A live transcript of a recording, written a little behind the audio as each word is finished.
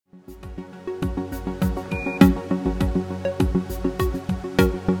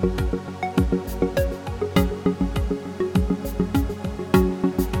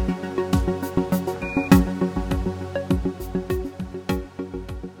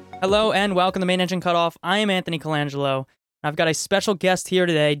Hello and welcome to Main Engine Cutoff. I am Anthony Colangelo. I've got a special guest here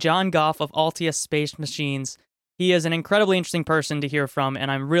today, John Goff of Altius Space Machines. He is an incredibly interesting person to hear from,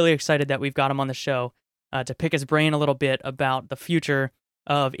 and I'm really excited that we've got him on the show to pick his brain a little bit about the future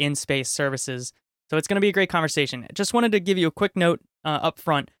of in-space services. So it's going to be a great conversation. Just wanted to give you a quick note up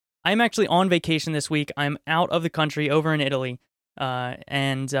front. I'm actually on vacation this week. I'm out of the country over in Italy. So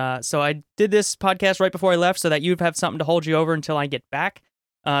I did this podcast right before I left so that you'd have something to hold you over until I get back.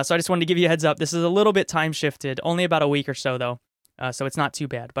 So I just wanted to give you a heads up. This is a little bit time shifted, only about a week or so though, so it's not too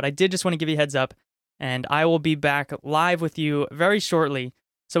bad. But I did just want to give you a heads up, and I will be back live with you very shortly.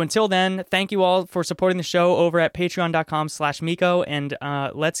 So until then, thank you all for supporting the show over at patreon.com/Miko, and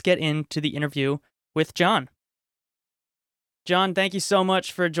let's get into the interview with John. John, thank you so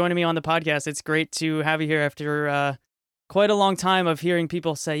much for joining me on the podcast. It's great to have you here after quite a long time of hearing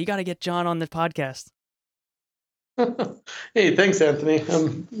people say, you got to get John on the podcast. Hey, thanks, Anthony.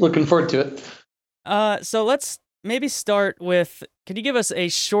 I'm looking forward to it. So let's maybe start with, could you give us a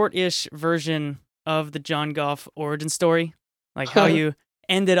short-ish version of the John Goff origin story? Like how you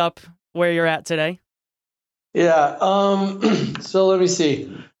ended up where you're at today? Yeah. So let me see.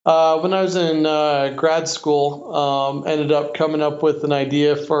 When I was in grad school, ended up coming up with an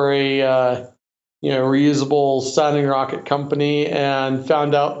idea for a reusable sounding rocket company, and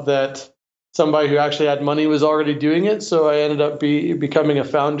found out that somebody who actually had money was already doing it. So I ended up becoming a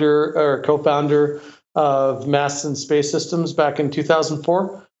founder or co-founder of Masts and Space Systems back in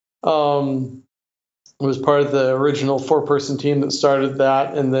 2004. Was part of the original 4-person team that started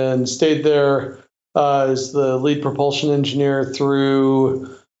that, and then stayed there as the lead propulsion engineer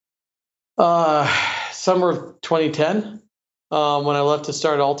through summer of 2010. When I left to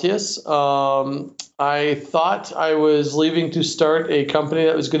start Altius, I thought I was leaving to start a company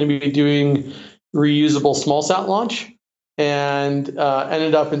that was going to be doing reusable small sat launch, and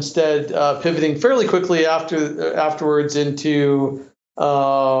ended up instead pivoting fairly quickly afterwards into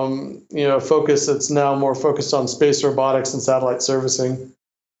a focus that's now more focused on space robotics and satellite servicing.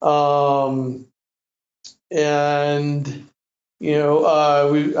 I've been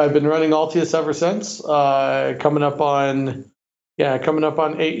running Altius ever since. Coming up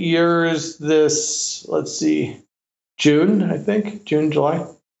on 8 years this, let's see, June, I think. June, July.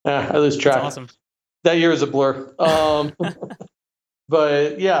 I lose track. That's awesome. That year is a blur.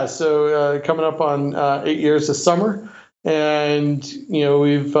 But yeah, so coming up on 8 years this summer. And,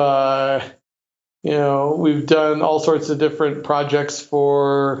 we've done all sorts of different projects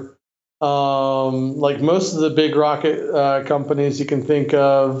for, like most of the big rocket companies you can think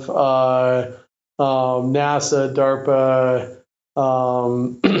of, NASA, DARPA,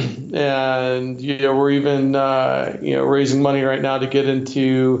 and we're even raising money right now to get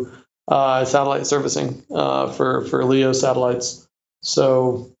into satellite servicing for LEO satellites.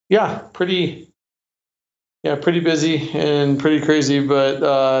 So pretty busy and pretty crazy, but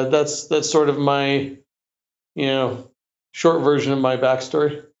that's sort of my short version of my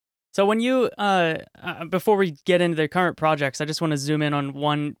backstory. So when you before we get into the current projects, I just want to zoom in on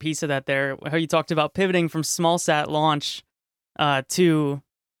one piece of that there, how you talked about pivoting from small sat launch to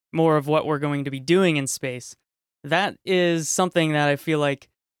more of what we're going to be doing in space. That is something that I feel like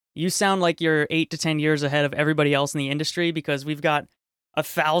you sound like you're 8 to 10 years ahead of everybody else in the industry, because we've got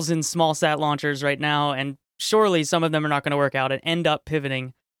 1,000 small sat launchers right now, and surely some of them are not going to work out and end up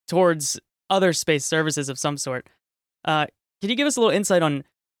pivoting towards other space services of some sort. Can you give us a little insight on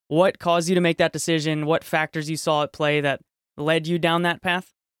what caused you to make that decision? What factors you saw at play that led you down that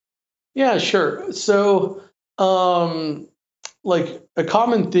path? Yeah, sure. So, like a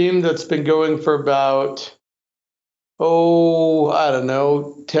common theme that's been going for about,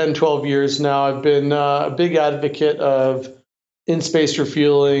 10, 12 years now, I've been a big advocate of in-space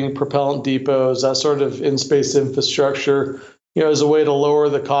refueling, propellant depots, that sort of in-space infrastructure, as a way to lower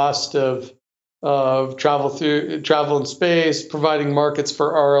the cost of travel in space, providing markets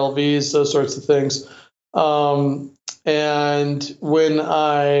for RLVs, those sorts of things. And when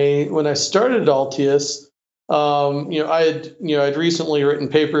I started Altius, I'd recently written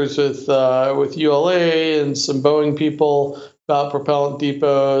papers with ULA and some Boeing people about propellant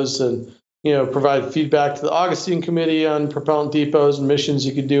depots, and provide feedback to the Augustine Committee on propellant depots and missions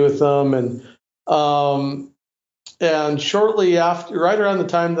you could do with them. And shortly after, right around the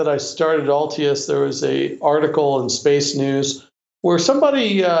time that I started Altius, there was an article in Space News where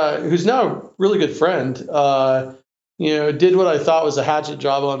somebody who's now a really good friend, did what I thought was a hatchet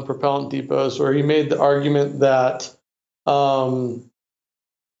job on propellant depots, where he made the argument that, like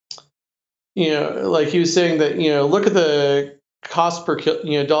he was saying that, look at the cost per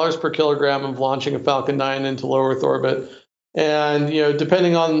dollars per kilogram of launching a Falcon 9 into low Earth orbit And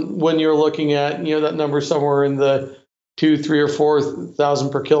depending on when you're looking at, that number somewhere in the 2, 3, or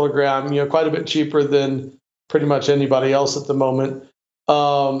 4,000 per kilogram. Quite a bit cheaper than pretty much anybody else at the moment.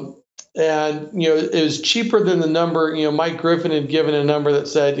 And it was cheaper than the number. Mike Griffin had given a number that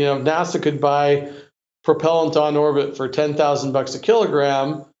said, if NASA could buy propellant on orbit for $10,000 a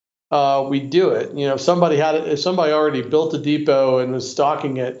kilogram, we'd do it. If somebody already built a depot and was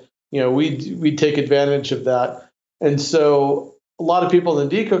stocking it, we'd take advantage of that. And so a lot of people in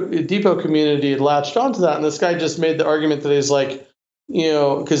the depot community had latched onto that. And this guy just made the argument that he's like,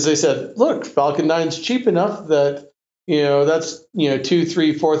 because they said, look, Falcon 9's cheap enough that that's $2,000,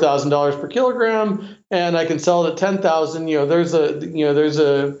 $3,000, $4,000 per kilogram, and I can sell it at 10,000. There's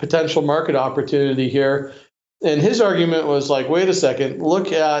a potential market opportunity here. And his argument was like, wait a second,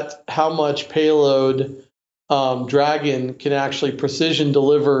 look at how much payload Dragon can actually precision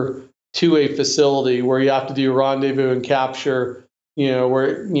deliver to a facility where you have to do rendezvous and capture.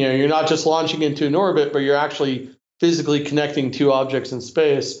 Where you're not just launching into an orbit, but you're actually physically connecting two objects in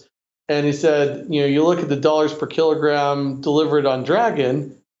space. And he said, you look at the dollars per kilogram delivered on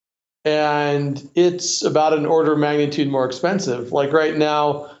Dragon, and it's about an order of magnitude more expensive. Like right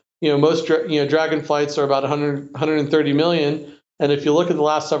now, most Dragon flights are about 130 million, and if you look at the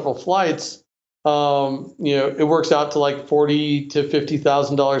last several flights, it works out to like $40,000 to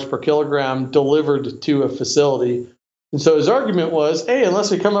 $50,000 per kilogram delivered to a facility. And so his argument was, hey,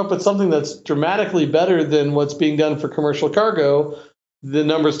 unless we come up with something that's dramatically better than what's being done for commercial cargo, the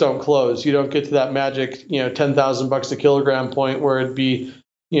numbers don't close. You don't get to that magic, $10,000 a kilogram point where it'd be,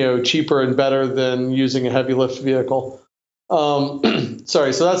 cheaper and better than using a heavy lift vehicle.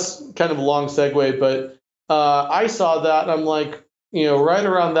 Sorry, so that's kind of a long segue, but I saw that and I'm like, right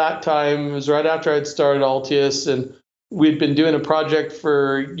around that time, it was right after I'd started Altius, and we'd been doing a project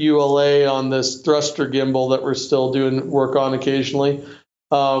for ULA on this thruster gimbal that we're still doing work on occasionally.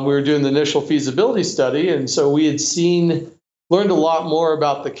 We were doing the initial feasibility study, and so we had learned a lot more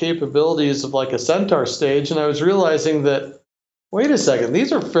about the capabilities of like a Centaur stage, and I was realizing that, wait a second,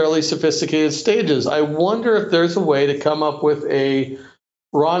 these are fairly sophisticated stages. I wonder if there's a way to come up with a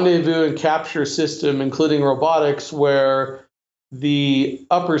rendezvous and capture system, including robotics, where the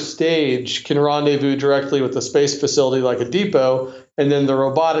upper stage can rendezvous directly with the space facility like a depot, and then the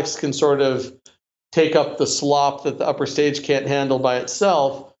robotics can sort of take up the slop that the upper stage can't handle by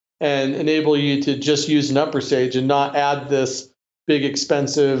itself, and enable you to just use an upper stage and not add this big,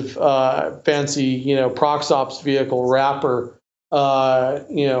 expensive, fancy, Proxops vehicle wrapper,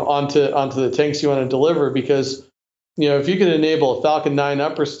 onto the tanks you want to deliver. Because, if you can enable a Falcon 9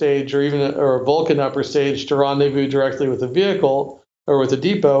 upper stage or even a Vulcan upper stage to rendezvous directly with a vehicle or with a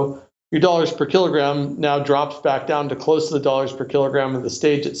depot, your dollars per kilogram now drops back down to close to the dollars per kilogram of the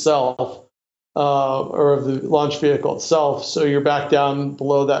stage itself. Or of the launch vehicle itself. So you're back down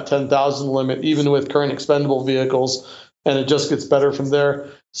below that 10,000 limit, even with current expendable vehicles, and it just gets better from there.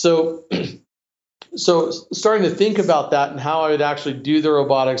 So starting to think about that and how I would actually do the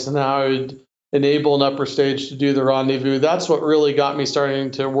robotics and how I would enable an upper stage to do the rendezvous, that's what really got me starting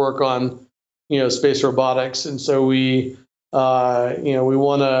to work on, space robotics. And so we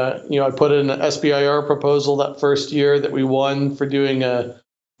won I put in an SBIR proposal that first year that we won for doing a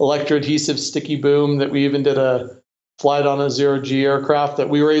electroadhesive sticky boom, that we even did a flight on a zero-G aircraft, that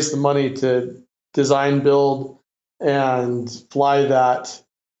we raised the money to design, build, and fly that.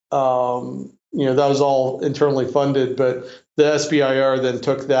 That was all internally funded, but the SBIR then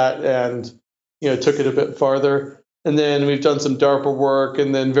took that and, took it a bit farther. And then we've done some DARPA work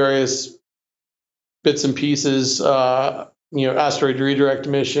and then various bits and pieces, asteroid redirect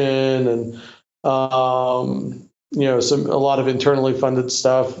mission and, a lot of internally funded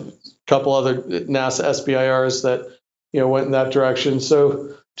stuff, a couple other NASA SBIRs that, went in that direction.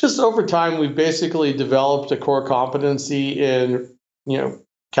 So just over time, we've basically developed a core competency in,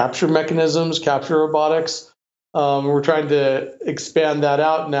 capture mechanisms, capture robotics. We're trying to expand that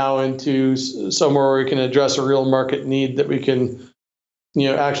out now into somewhere where we can address a real market need that we can,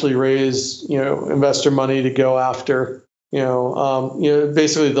 actually raise, investor money to go after.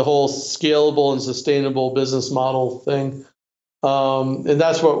 Basically the whole scalable and sustainable business model thing. And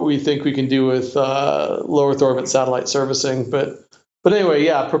that's what we think we can do with low Earth orbit satellite servicing. But anyway,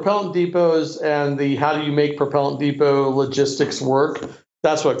 yeah, propellant depots and the how do you make propellant depot logistics work?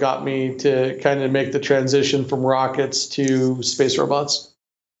 That's what got me to kind of make the transition from rockets to space robots.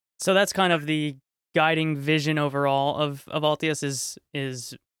 So that's kind of the guiding vision overall of Altius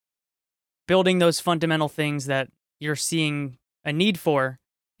is building those fundamental things that you're seeing a need for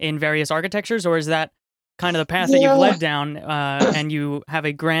in various architectures, or is that kind of the path that you've led down and you have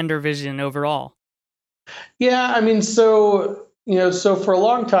a grander vision overall? Yeah, I mean, so for a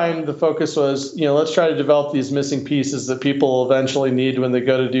long time, the focus was, let's try to develop these missing pieces that people will eventually need when they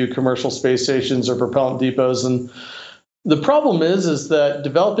go to do commercial space stations or propellant depots. And the problem is that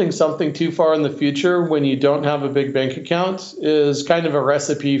developing something too far in the future when you don't have a big bank account is kind of a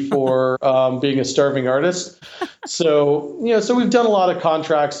recipe for being a starving artist. So we've done a lot of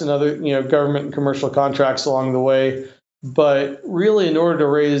contracts and other, government and commercial contracts along the way. But really, in order to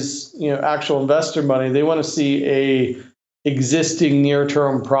raise, actual investor money, they want to see a existing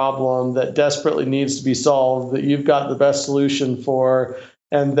near-term problem that desperately needs to be solved that you've got the best solution for,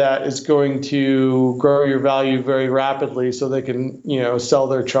 and that is going to grow your value very rapidly so they can, sell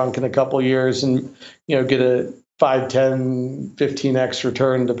their chunk in a couple of years and, get a 5, 10, 15x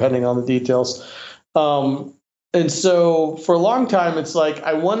return, depending on the details. And so for a long time, it's like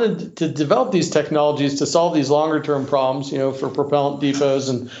I wanted to develop these technologies to solve these longer term problems, for propellant depots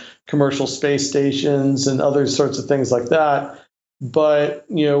and commercial space stations and other sorts of things like that. But,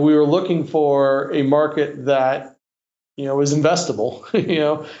 we were looking for a market that, was investable,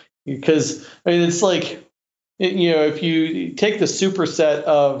 because I mean, it's like, if you take the superset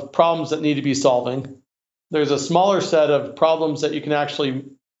of problems that need to be solving, there's a smaller set of problems that you can actually,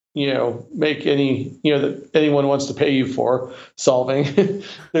 make that anyone wants to pay you for solving.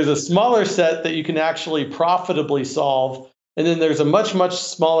 There's a smaller set that you can actually profitably solve. And then there's a much, much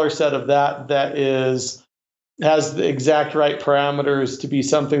smaller set of that has the exact right parameters to be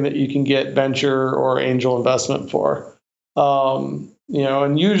something that you can get venture or angel investment for.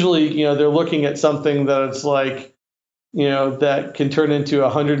 And usually, they're looking at something that it's like, that can turn into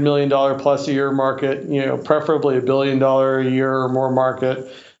 $100 million plus a year market, preferably $1 billion a year or more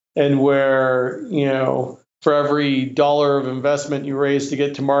market, and where, for every dollar of investment you raise to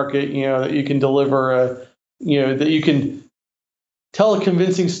get to market, that you can deliver that you can tell a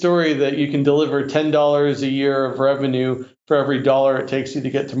convincing story that you can deliver $10 a year of revenue for every dollar it takes you to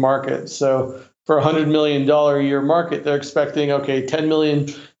get to market. So for $100 million a year market, they're expecting, okay, 10 million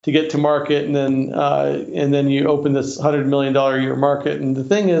to get to market, and then you open this $100 million a year market. And the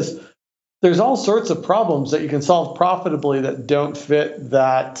thing is, there's all sorts of problems that you can solve profitably that don't fit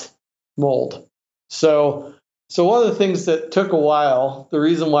that mold. So one of the things that took a while, the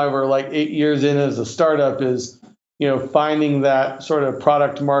reason why we're like 8 years in as a startup is, finding that sort of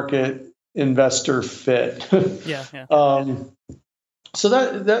product market investor fit. Yeah, yeah. So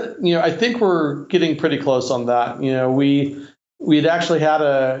that I think we're getting pretty close on that. We'd actually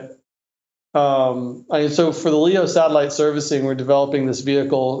had so for the LEO satellite servicing, we're developing this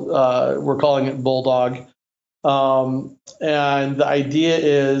vehicle. We're calling it Bulldog. And the idea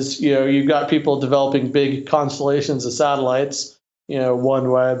is, you've got people developing big constellations of satellites,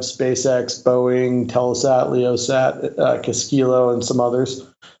 OneWeb, SpaceX, Boeing, Telesat, LeoSat, Casquilo, and some others.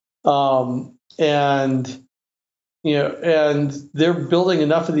 And they're building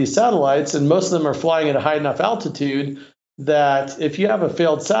enough of these satellites, and most of them are flying at a high enough altitude that if you have a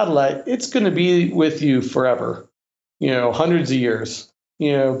failed satellite, it's going to be with you forever, hundreds of years,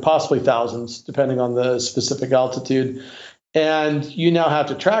 possibly thousands, depending on the specific altitude. And you now have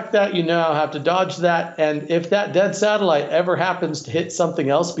to track that. You now have to dodge that. And if that dead satellite ever happens to hit something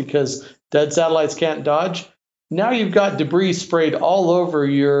else, because dead satellites can't dodge, now you've got debris sprayed all over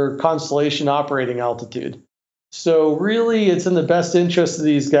your constellation operating altitude. So really, it's in the best interest of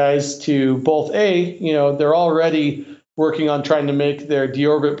these guys to both they're already working on trying to make their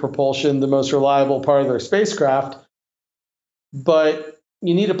deorbit propulsion the most reliable part of their spacecraft, but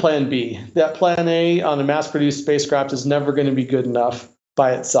you need a plan B. That plan A on a mass-produced spacecraft is never going to be good enough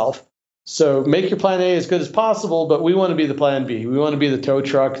by itself. So make your plan A as good as possible, but we want to be the plan B. We want to be the tow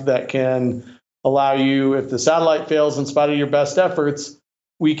truck that can allow you, if the satellite fails in spite of your best efforts,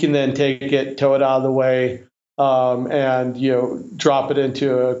 we can then take it, tow it out of the way, and drop it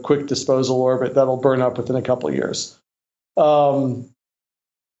into a quick disposal orbit that'll burn up within a couple of years. We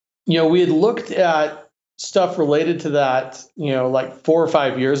had looked at stuff related to that, like 4 or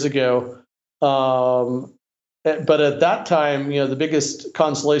 5 years ago. But at that time, the biggest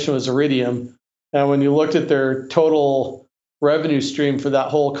constellation was Iridium. And when you looked at their total revenue stream for that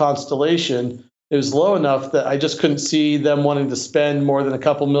whole constellation, it was low enough that I just couldn't see them wanting to spend more than a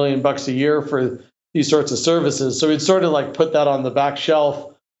couple $1,000,000 a year for these sorts of services. So we'd sort of like put that on the back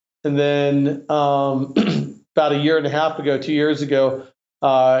shelf. And then about a year and a half ago, 2 years ago,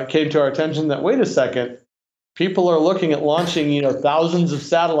 it came to our attention that, wait a second, people are looking at launching, thousands of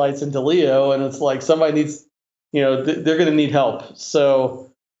satellites into LEO, and it's like somebody needs, they're going to need help. So,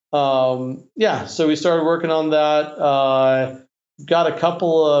 so we started working on that. got a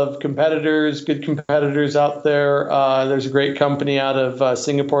couple of competitors, good competitors out there. There's a great company out of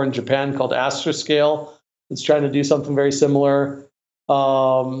Singapore and Japan called Astroscale that's trying to do something very similar.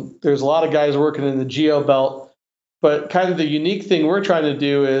 There's a lot of guys working in the geo belt, but kind of the unique thing we're trying to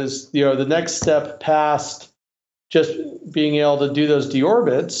do is, the next step past just being able to do those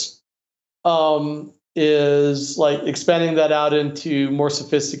deorbits, is like expanding that out into more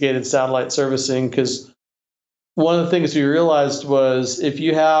sophisticated satellite servicing. Because one of the things we realized was if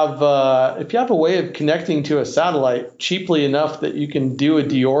you have a way of connecting to a satellite cheaply enough that you can do a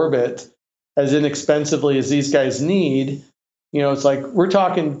deorbit as inexpensively as these guys need, it's like we're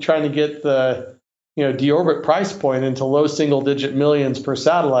talking trying to get the deorbit price point into low single digit millions per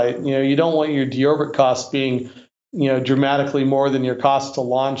satellite. You don't want your deorbit costs being dramatically more than your cost to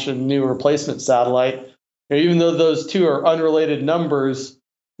launch a new replacement satellite. Even though those two are unrelated numbers,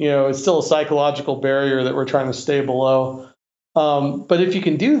 it's still a psychological barrier that we're trying to stay below. But if you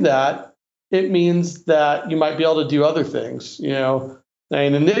can do that, it means that you might be able to do other things.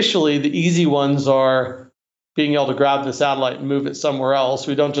 And initially, the easy ones are being able to grab the satellite and move it somewhere else.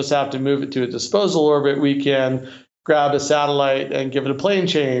 We don't just have to move it to a disposal orbit. We can grab a satellite and give it a plane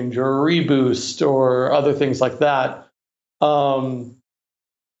change or a reboost or other things like that. But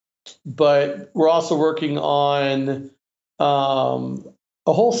we're also working on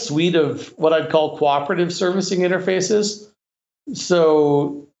a whole suite of what I'd call cooperative servicing interfaces.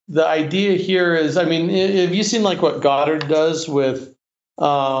 So the idea here is, have you seen like what Goddard does with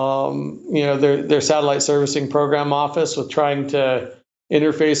their satellite servicing program office with trying to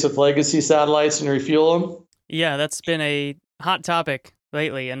interface with legacy satellites and refuel them? Yeah, that's been a hot topic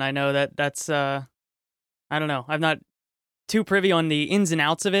lately, and I know that's I don't know. I'm not too privy on the ins and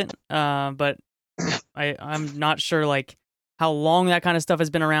outs of it, but I'm not sure like how long that kind of stuff has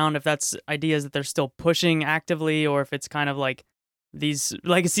been around, if that's ideas that they're still pushing actively, or if it's kind of like these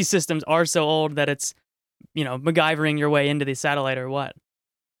legacy systems are so old that it's, MacGyvering your way into the satellite or what.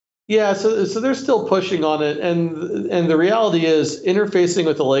 Yeah, so they're still pushing on it, and the reality is interfacing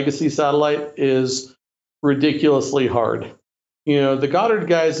with a legacy satellite is ridiculously hard. The Goddard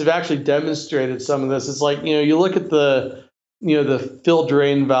guys have actually demonstrated some of this. It's like, you look at the fill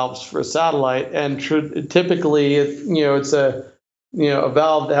drain valves for a satellite, and typically it's a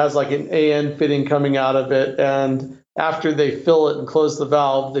valve that has like an AN fitting coming out of it, and after they fill it and close the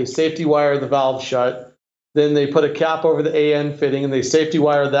valve, they safety wire the valve shut. Then they put a cap over the AN fitting and they safety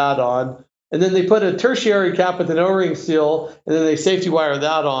wire that on. And then they put a tertiary cap with an O-ring seal, and then they safety wire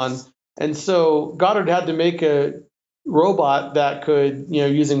that on. And so Goddard had to make a robot that could,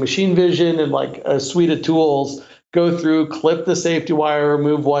 using machine vision and like a suite of tools, go through, clip the safety wire,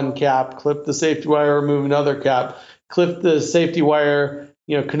 remove one cap, clip the safety wire, remove another cap, clip the safety wire,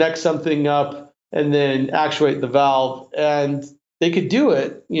 connect something up, and then actuate the valve. And they could do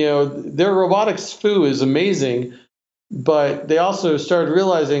it. Their robotics foo is amazing, but they also started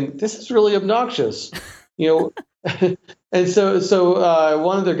realizing this is really obnoxious. And so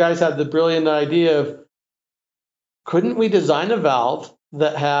one of their guys had the brilliant idea of, couldn't we design a valve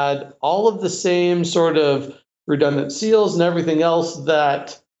that had all of the same sort of redundant seals and everything else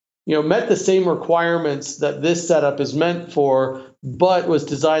that met the same requirements that this setup is meant for, but was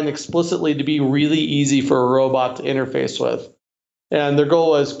designed explicitly to be really easy for a robot to interface with? And their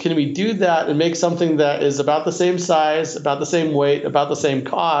goal was, can we do that and make something that is about the same size, about the same weight, about the same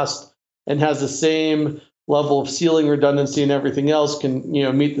cost, and has the same level of sealing redundancy and everything else, can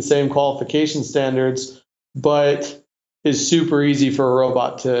meet the same qualification standards, but is super easy for a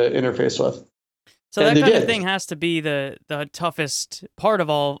robot to interface with. So that kind of thing has to be the toughest part of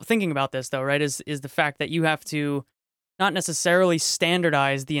all thinking about this, though, right? Is the fact that you have to not necessarily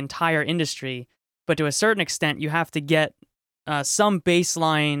standardize the entire industry, but to a certain extent, you have to get some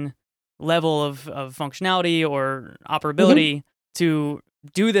baseline level of functionality or operability to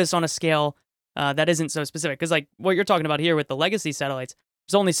do this on a scale that isn't so specific. Because like what you're talking about here with the legacy satellites,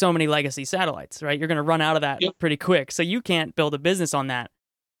 there's only so many legacy satellites, right? You're going to run out of that pretty quick. So you can't build a business on that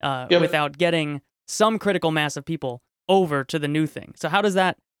without getting some critical mass of people over to the new thing. So how do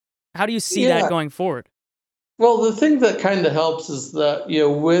you see that going forward? Well, the thing that kind of helps is that,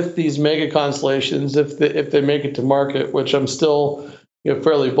 with these mega constellations, if they make it to market, which I'm still,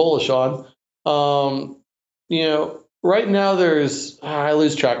 fairly bullish on, right now there's, I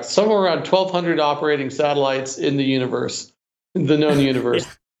lose track, somewhere around 1,200 operating satellites in the universe, the known universe.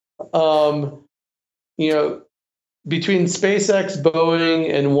 Between SpaceX,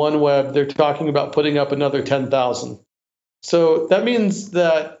 Boeing, and OneWeb, they're talking about putting up another 10,000. So that means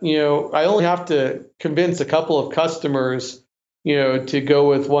that, I only have to convince a couple of customers, to go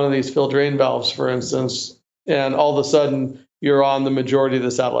with one of these fill drain valves, for instance, and all of a sudden, you're on the majority of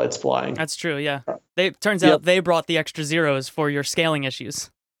the satellites flying. That's true. Yeah. Turns out they brought the extra zeros for your scaling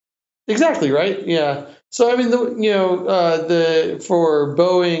issues. Exactly right. Yeah. So I mean, for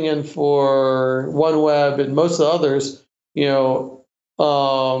Boeing and for OneWeb and most of the others,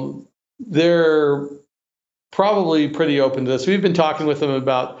 they're probably pretty open to this. We've been talking with them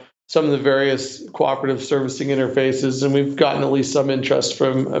about some of the various cooperative servicing interfaces, and we've gotten at least some interest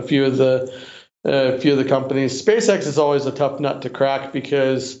from a few of the companies. SpaceX is always a tough nut to crack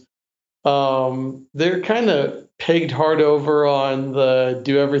because they're kind of pegged hard over on the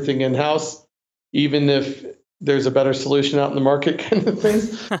do everything in house, even if there's a better solution out in the market kind of thing.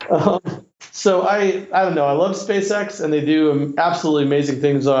 So I don't know. I love SpaceX, and they do absolutely amazing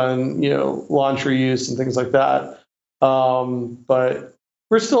things on launch reuse and things like that. But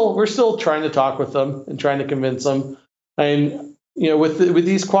we're still trying to talk with them and trying to convince them. And with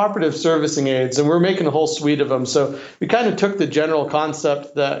these cooperative servicing aids, and we're making a whole suite of them. So we kind of took the general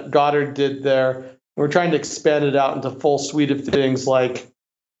concept that Goddard did there, and we're trying to expand it out into a full suite of things like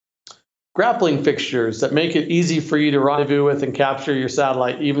grappling fixtures that make it easy for you to rendezvous with and capture your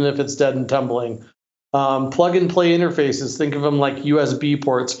satellite, even if it's dead and tumbling. Plug and play interfaces. Think of them like USB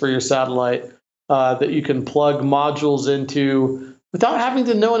ports for your satellite that you can plug modules into without having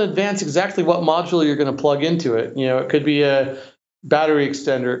to know in advance exactly what module you're going to plug into it. It could be a battery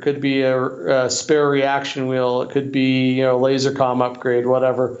extender, it could be a spare reaction wheel, it could be laser comm upgrade,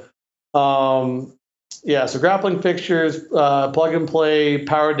 whatever. So grappling fixtures, plug and play,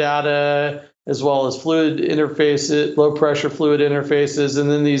 power data, as well as fluid interfaces, low pressure fluid interfaces, and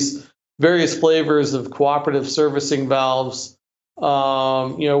then these various flavors of cooperative servicing valves.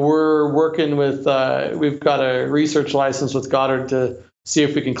 We're working with, we've got a research license with Goddard to see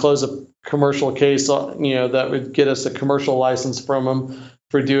if we can close a commercial case, that would get us a commercial license from them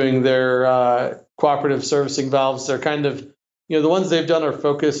for doing their cooperative servicing valves. They're kind of, the ones they've done are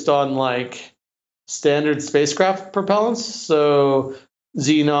focused on like standard spacecraft propellants. So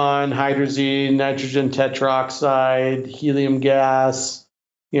xenon, hydrazine, nitrogen tetroxide, helium gas,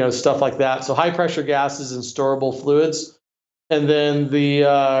 stuff like that. So high pressure gases and storable fluids. And then the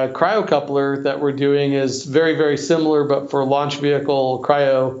cryocoupler that we're doing is very, very similar, but for launch vehicle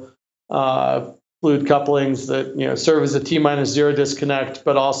cryo fluid couplings that serve as a T-0 disconnect,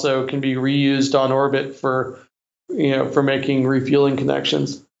 but also can be reused on orbit for making refueling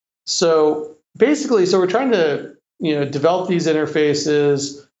connections. So basically, we're trying to develop these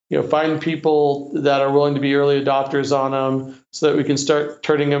interfaces, find people that are willing to be early adopters on them, so that we can start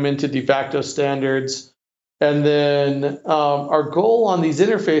turning them into de facto standards. And then our goal on these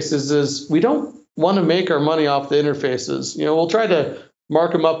interfaces is we don't want to make our money off the interfaces. We'll try to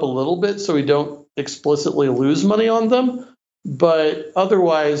mark them up a little bit so we don't explicitly lose money on them. But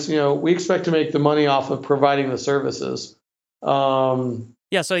otherwise, we expect to make the money off of providing the services.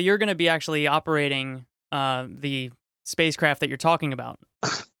 Yeah, so you're going to be actually operating the spacecraft that you're talking about.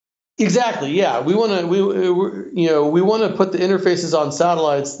 Exactly. Yeah, we want to put the interfaces on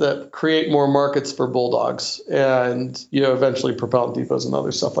satellites that create more markets for Bulldogs, and eventually propellant depots and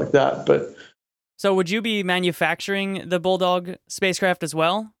other stuff like that. But so, would you be manufacturing the Bulldog spacecraft as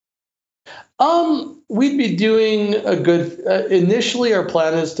well? We'd be doing a good. Initially, our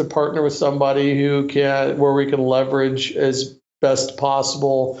plan is to partner with somebody where we can leverage as best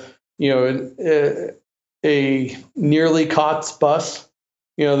possible, a nearly COTS bus.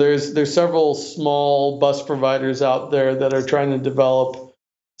 There's several small bus providers out there that are trying to develop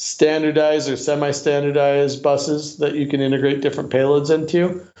standardized or semi-standardized buses that you can integrate different payloads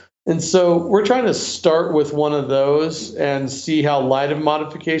into. And so we're trying to start with one of those and see how light of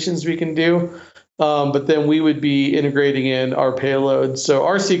modifications we can do. But then we would be integrating in our payload. So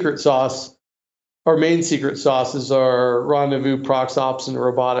our secret sauce, our main secret sauce is our rendezvous, proxops, and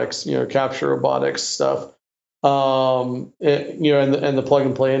robotics, capture robotics stuff. And the plug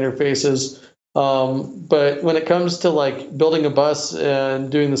and play interfaces. But when it comes to like building a bus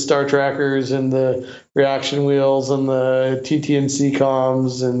and doing the star trackers and the reaction wheels and the TT&C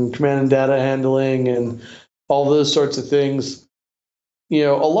comms and command and data handling and all those sorts of things,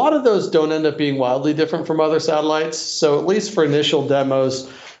 a lot of those don't end up being wildly different from other satellites. So at least for initial demos,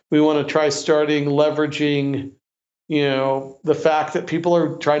 we want to try starting leveraging the fact that people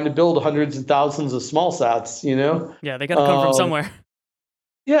are trying to build hundreds and thousands of small sats, Yeah, they got to come from somewhere.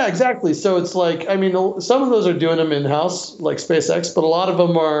 Yeah, exactly. So it's like, some of those are doing them in-house, like SpaceX, but a lot of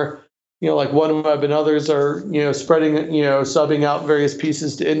them are, like OneWeb and others are, spreading, subbing out various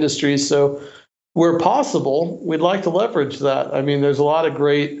pieces to industries. So where possible, we'd like to leverage that. There's a lot of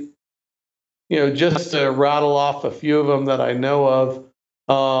great, just to rattle off a few of them that I know of.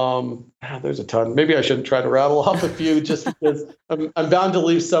 There's a ton. Maybe I shouldn't try to rattle off a few just because I'm bound to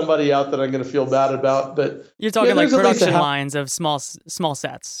leave somebody out that I'm going to feel bad about. But you're talking like production lines of small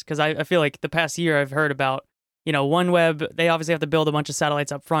sets, because I feel like the past year I've heard about, OneWeb. They obviously have to build a bunch of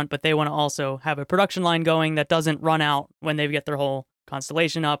satellites up front, but they want to also have a production line going that doesn't run out when they get their whole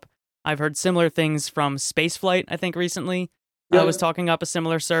constellation up. I've heard similar things from Spaceflight, I think recently. I was talking up a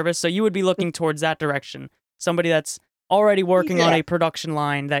similar service. So you would be looking towards that direction. Somebody that's already working on a production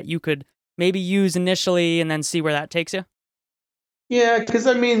line that you could maybe use initially and then see where that takes you? Yeah, because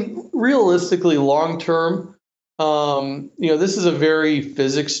realistically, long term, this is a very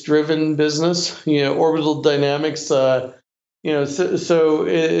physics-driven business. Orbital dynamics. So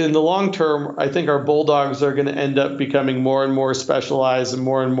in the long term, I think our bulldogs are going to end up becoming more and more specialized and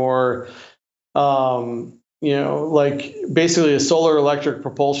more, like basically a solar electric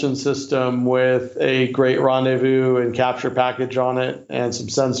propulsion system with a great rendezvous and capture package on it and some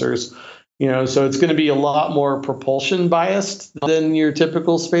sensors. So it's going to be a lot more propulsion biased than your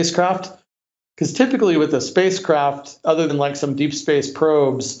typical spacecraft. Because typically with a spacecraft, other than like some deep space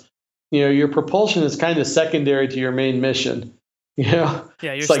probes, your propulsion is kind of secondary to your main mission. Yeah,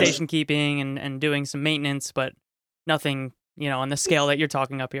 you're station keeping and doing some maintenance, but nothing, on the scale that you're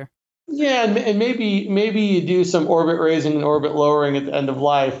talking up here. Yeah, and maybe you do some orbit raising and orbit lowering at the end of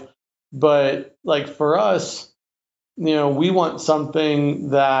life, but like for us, we want something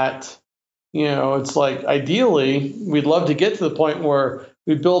that, it's like ideally we'd love to get to the point where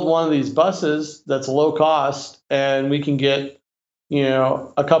we build one of these buses that's low cost and we can get,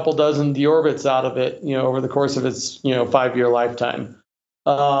 a couple dozen deorbits out of it, over the course of its, 5-year lifetime.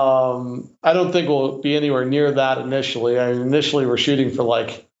 I don't think we'll be anywhere near that initially. Initially we're shooting for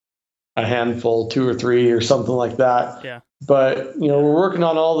like a handful, 2 or 3 or something like that. Yeah. But, we're working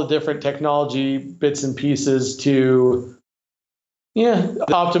on all the different technology bits and pieces to,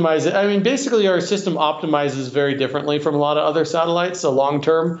 optimize it. Basically our system optimizes very differently from a lot of other satellites. So long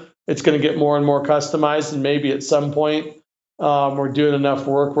term, it's going to get more and more customized. And maybe at some point, we're doing enough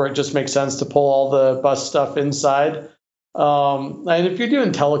work where it just makes sense to pull all the bus stuff inside. And if you're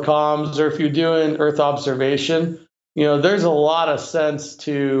doing telecoms or if you're doing Earth observation, there's a lot of sense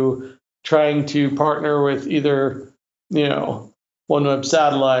to trying to partner with either, OneWeb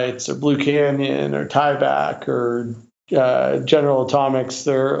Satellites or Blue Canyon or Tieback or General Atomics,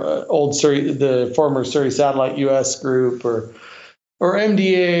 their the former Surrey Satellite US group, or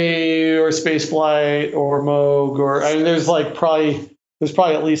MDA or Spaceflight or Moog, or there's probably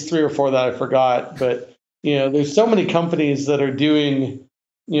at least 3 or 4 that I forgot, but there's so many companies that are doing,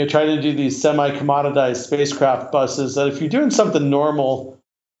 trying to do these semi-commoditized spacecraft buses that if you're doing something normal,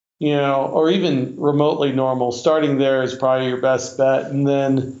 or even remotely normal, starting there is probably your best bet. And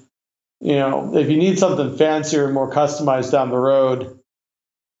then, if you need something fancier and more customized down the road,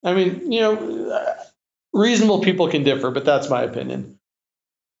 reasonable people can differ, but that's my opinion.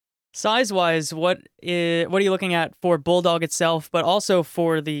 Size-wise, what are you looking at for Bulldog itself, but also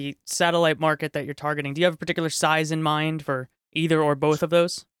for the satellite market that you're targeting? Do you have a particular size in mind for either or both of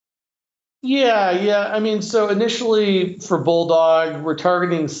those? Yeah. So initially for Bulldog, we're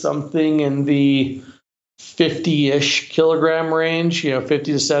targeting something in the 50-ish kilogram range, 50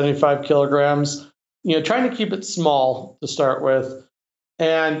 to 75 kilograms, trying to keep it small to start with.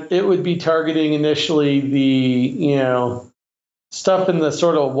 And it would be targeting initially the, stuff in the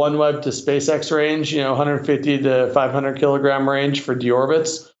sort of OneWeb to SpaceX range, 150 to 500 kilogram range for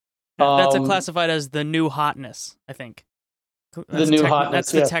deorbits. That's classified as the new hotness, I think. That's the new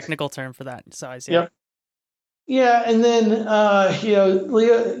hotness. That's the technical term for that size. Yeah. Yep. Yeah, and then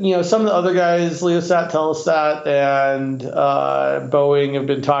Leo, some of the other guys, Leosat, Telesat, and Boeing have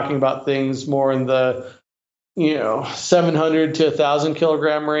been talking about things more in the 700 to 1,000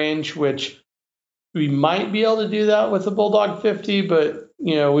 kilogram range, which we might be able to do that with the Bulldog 50, but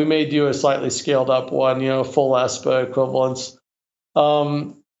we may do a slightly scaled up one, full ESPA equivalence.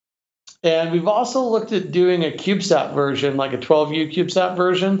 And we've also looked at doing a CubeSat version, like a 12U CubeSat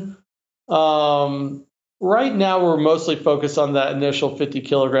version. Right now, we're mostly focused on that initial 50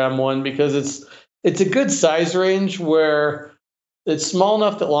 kilogram one because it's a good size range where it's small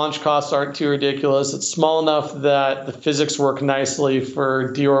enough that launch costs aren't too ridiculous. It's small enough that the physics work nicely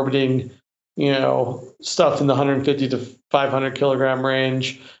for deorbiting, stuff in the 150 to 500 kilogram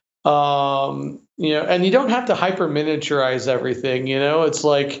range. And you don't have to hyper miniaturize everything. It's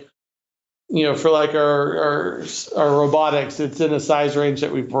like, for like our robotics, it's in a size range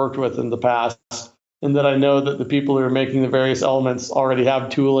that we've worked with in the past. And that I know that the people who are making the various elements already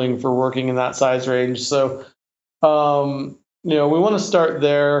have tooling for working in that size range. So, we want to start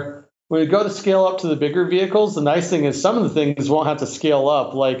there. when we go to scale up to the bigger vehicles, the nice thing is some of the things won't have to scale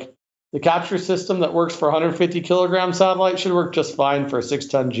up. Like the capture system that works for 150 kilogram satellite should work just fine for a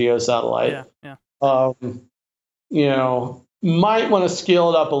 6-ton geo satellite. Yeah, yeah. You know, might want to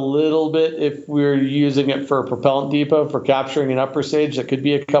scale it up a little bit if we're using it for a propellant depot for capturing an upper stage that could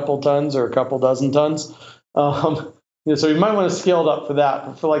be a couple tons or a couple dozen tons. So we might want to scale it up for that.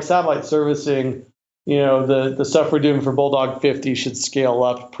 But for like satellite servicing, the stuff we're doing for Bulldog 50 should scale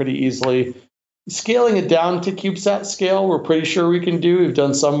up pretty easily. Scaling it down to CubeSat scale, we're pretty sure we can do. We've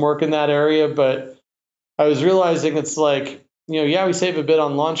done some work in that area, but I was realizing it's like, we save a bit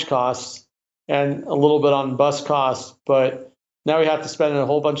on launch costs and a little bit on bus costs, but now we have to spend a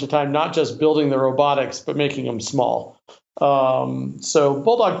whole bunch of time not just building the robotics, but making them small. So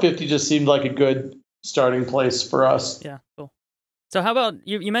Bulldog 50 just seemed like a good starting place for us. Yeah, cool. So how about,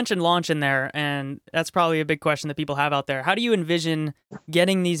 you mentioned launch in there, and that's probably a big question that people have out there. How do you envision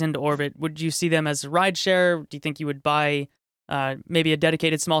getting these into orbit? Would you see them as rideshare? Do you think you would buy maybe a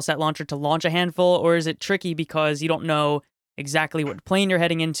dedicated small sat launcher to launch a handful, or is it tricky because you don't know exactly what plane you're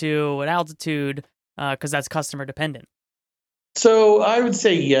heading into, what altitude, because that's customer dependent? So I would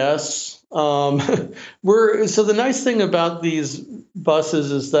say yes. So the nice thing about these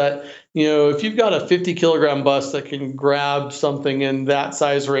buses is that, if you've got a 50 kilogram bus that can grab something in that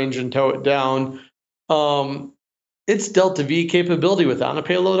size range and tow it down, its Delta V capability without a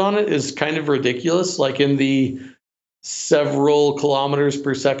payload on it is kind of ridiculous, like in the several kilometers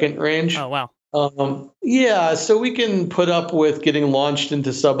per second range. Oh, wow. Yeah, so we can put up with getting launched into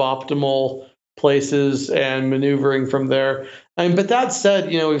suboptimal places and maneuvering from there. But that said,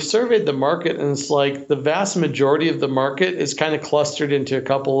 we've surveyed the market, and it's like the vast majority of the market is kind of clustered into a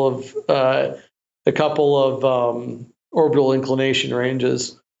couple of orbital inclination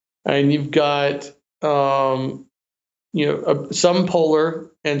ranges. And you've got some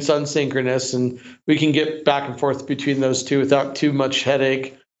polar and sun synchronous, and we can get back and forth between those two without too much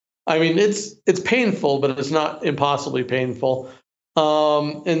headache. I mean, it's painful, but it's not impossibly painful.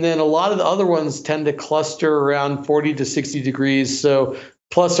 And then a lot of the other ones tend to cluster around 40 to 60 degrees, so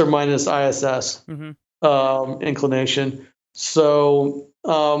plus or minus ISS inclination. So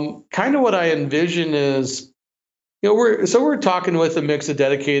kind of what I envision is, we're talking with a mix of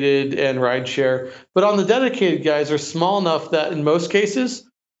dedicated and rideshare, but on the dedicated guys are small enough that in most cases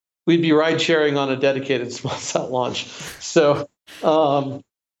we'd be ride sharing on a dedicated small sat launch. So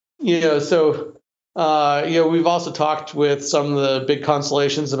we've also talked with some of the big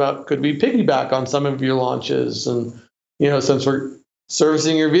constellations about, could we piggyback on some of your launches? And, since we're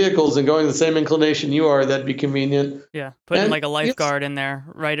servicing your vehicles and going the same inclination you are, that'd be convenient. Yeah, putting like a lifeguard in there,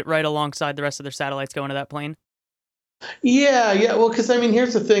 right alongside the rest of their satellites going to that plane. Yeah. Well, because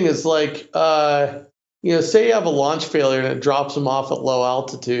here's the thing: is like, say you have a launch failure and it drops them off at low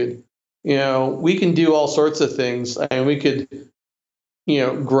altitude. We can do all sorts of things, and we could,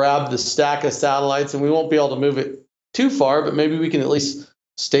 grab the stack of satellites, and we won't be able to move it too far, but maybe we can at least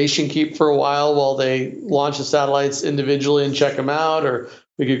station keep for a while they launch the satellites individually and check them out, or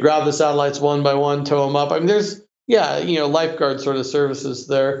we could grab the satellites one by one, tow them up. There's, lifeguard sort of services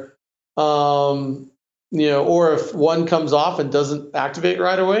there. Or if one comes off and doesn't activate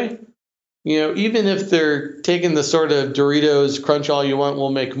right away, even if they're taking the sort of Doritos crunch all you want,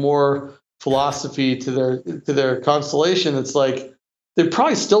 we'll make more philosophy to their constellation, it's like, they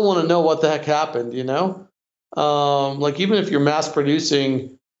probably still want to know what the heck happened, like even if you're mass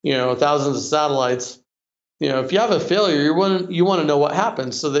producing, thousands of satellites, if you have a failure, you want to know what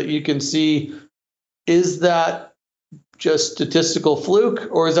happened so that you can see, is that just statistical fluke,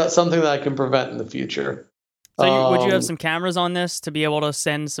 or is that something that I can prevent in the future? So would you have some cameras on this to be able to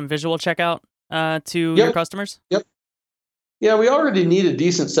send some visual checkout to your customers? Yep. Yeah, we already need a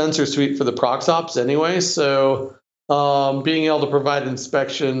decent sensor suite for the Proxops anyway, so being able to provide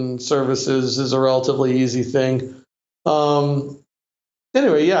inspection services is a relatively easy thing.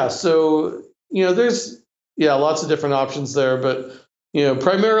 Anyway, yeah. So there's lots of different options there, but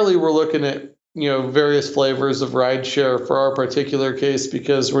primarily we're looking at various flavors of rideshare for our particular case,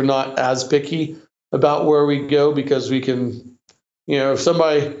 because we're not as picky about where we go, because we can, if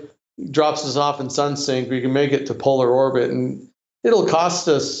somebody drops us off in Sunsync, we can make it to polar orbit, and it'll cost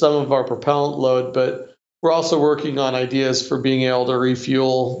us some of our propellant load, but we're also working on ideas for being able to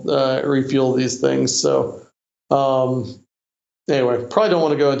refuel these things. So anyway, probably don't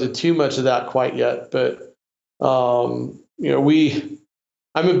want to go into too much of that quite yet, but I'm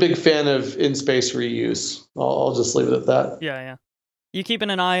a big fan of in-space reuse. I'll just leave it at that. Yeah. You keeping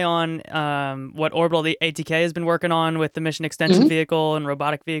an eye on what Orbital the ATK has been working on with the mission extension vehicle and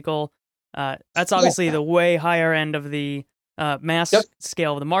robotic vehicle? That's obviously the way higher end of the mass Yep.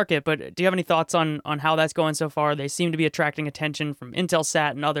 scale of the market. But do you have any thoughts on how that's going so far? They seem to be attracting attention from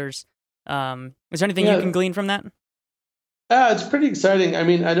Intelsat and others. Is there anything you can Yeah, glean from that? it's pretty exciting. I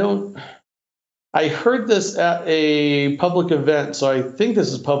mean, I heard this at a public event, so I think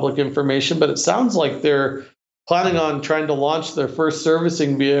this is public information, but it sounds like they're planning on trying to launch their first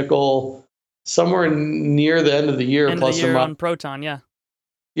servicing vehicle somewhere near the end of the year, End of the plus or year minus. on Proton, yeah.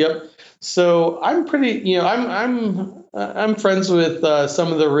 Yep. So I'm pretty, I'm friends with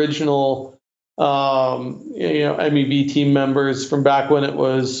some of the original, MEV team members from back when it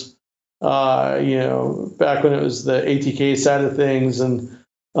was, back when it was the ATK side of things, and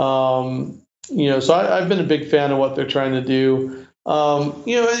so I've been a big fan of what they're trying to do.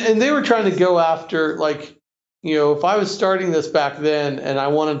 And they were trying to go after, like, if I was starting this back then and I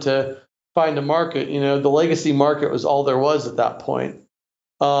wanted to find a market, the legacy market was all there was at that point.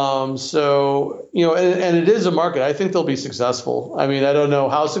 And it is a market. I think they'll be successful. I mean, I don't know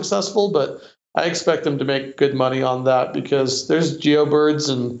how successful, but I expect them to make good money on that because there's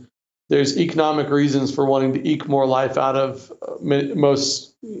geobirds and there's economic reasons for wanting to eke more life out of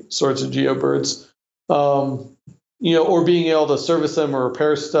most sorts of geobirds. Or being able to service them or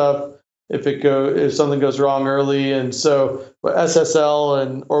repair stuff if something goes wrong early. And so what SSL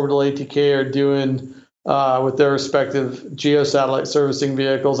and Orbital ATK are doing with their respective geosatellite servicing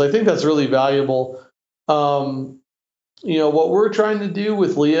vehicles, I think that's really valuable. What we're trying to do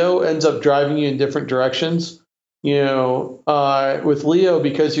with LEO ends up driving you in different directions. With LEO,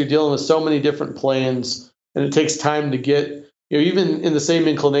 because you're dealing with so many different planes and it takes time to get, even in the same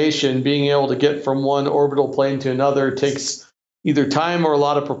inclination, being able to get from one orbital plane to another takes either time or a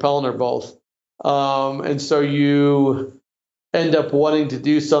lot of propellant or both. And so you end up wanting to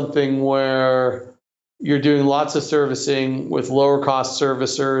do something where you're doing lots of servicing with lower cost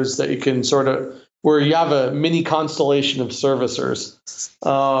servicers that you can where you have a mini constellation of servicers.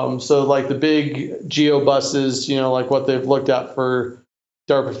 So like the big geo buses, like what they've looked at for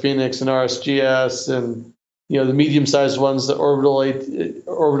DARPA Phoenix and RSGS, and the medium-sized ones that Orbital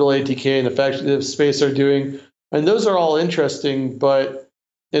ATK and Effective Space are doing. And those are all interesting, but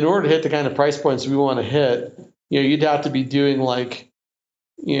in order to hit the kind of price points we want to hit, you'd have to be doing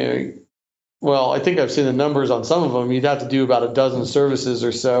well, I think I've seen the numbers on some of them. You'd have to do about a dozen services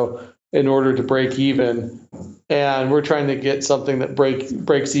or so in order to break even. And we're trying to get something that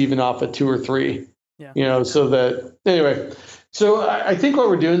breaks even off of 2 or 3. Yeah. So that anyway. So I think what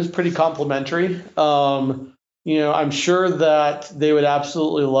we're doing is pretty complementary. I'm sure that they would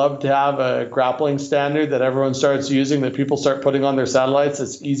absolutely love to have a grappling standard that everyone starts using, that people start putting on their satellites.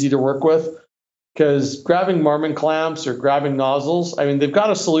 It's easy to work with. Because grabbing Marmon clamps or grabbing nozzles, I mean, they've got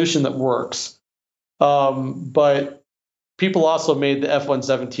a solution that works. But people also made the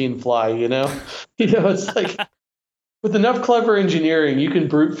F-117 fly, It's like, with enough clever engineering, you can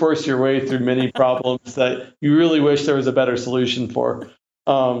brute force your way through many problems that you really wish there was a better solution for.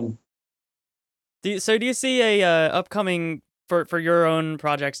 Do you see a upcoming for your own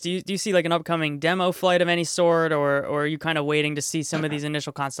projects? Do you see like an upcoming demo flight of any sort, or are you kind of waiting to see some of these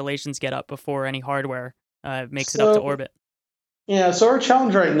initial constellations get up before any hardware makes it up to orbit? Yeah, so our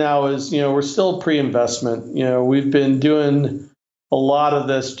challenge right now is, we're still pre-investment. We've been doing a lot of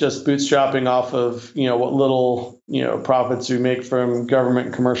this just bootstrapping off of, what little, profits we make from government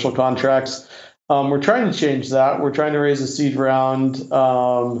and commercial contracts. We're trying to change that. We're trying to raise a seed round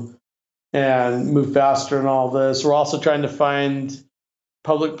and move faster in all this. We're also trying to find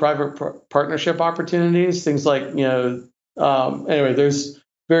public-private partnership opportunities, things like, anyway, there's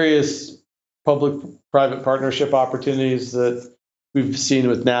various public-private partnership opportunities that we've seen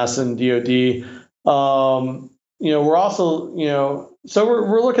with NASA and DoD. We're also, so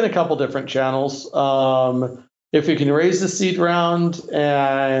we're looking at a couple different channels. If we can raise the seed round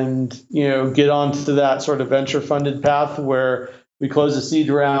and, get onto that sort of venture-funded path where we close the seed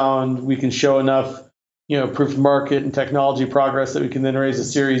round, we can show enough, proof of market and technology progress that we can then raise a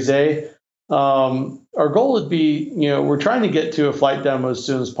Series A. Our goal would be, we're trying to get to a flight demo as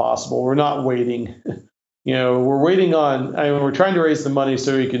soon as possible. We're not waiting. We're waiting on, we're trying to raise the money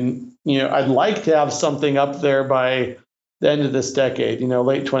so we can, I'd like to have something up there by the end of this decade,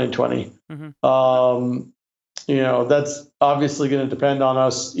 late 2020. Mm-hmm. That's obviously going to depend on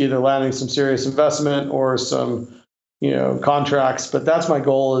us either landing some serious investment or some contracts, but that's my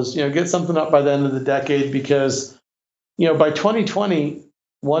goal is, get something up by the end of the decade because, by 2020,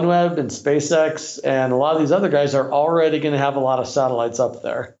 OneWeb and SpaceX and a lot of these other guys are already going to have a lot of satellites up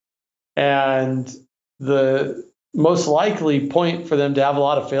there. And the most likely point for them to have a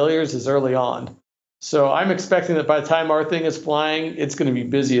lot of failures is early on. So I'm expecting that by the time our thing is flying, it's going to be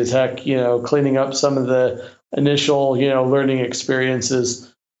busy as heck, cleaning up some of the initial, learning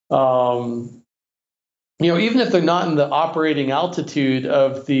experiences. Even if they're not in the operating altitude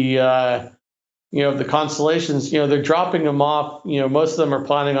of the constellations, they're dropping them off. Most of them are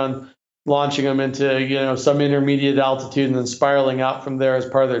planning on launching them into, some intermediate altitude and then spiraling out from there as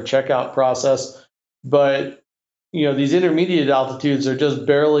part of their checkout process. But, these intermediate altitudes are just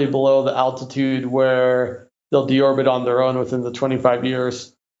barely below the altitude where they'll deorbit on their own within the 25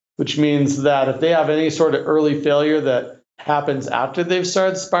 years, which means that if they have any sort of early failure that happens after they've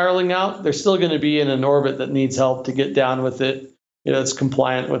started spiraling out, they're still going to be in an orbit that needs help to get down with it. It's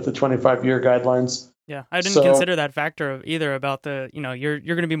compliant with the 25-year guidelines. Yeah, I didn't consider that factor either about the, you're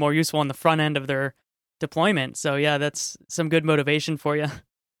going to be more useful on the front end of their deployment. So yeah, that's some good motivation for you.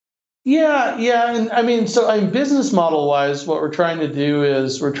 Yeah. And so business model wise, what we're trying to do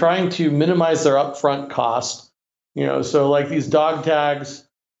is we're trying to minimize their upfront cost. So like these dog tags,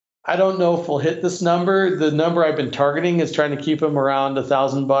 I don't know if we'll hit this number. The number I've been targeting is trying to keep them around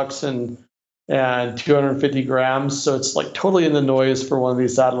 $1,000 and 250 grams. So it's like totally in the noise for one of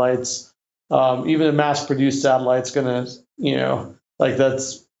these satellites. Even a mass-produced satellite's going to,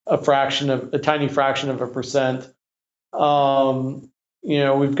 that's a tiny fraction of a percent.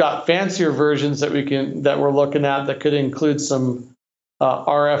 We've got fancier versions that we're looking at that could include some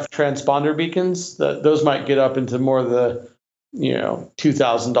RF transponder beacons. Those might get up into more of the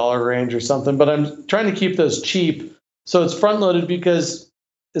 $2,000 range or something. But I'm trying to keep those cheap, so it's front loaded because,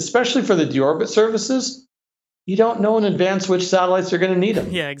 especially for the deorbit services, you don't know in advance which satellites are going to need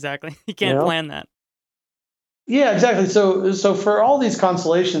them. Yeah, exactly. You can't plan that. Yeah, exactly. So for all these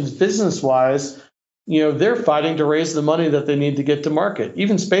constellations, business wise, they're fighting to raise the money that they need to get to market.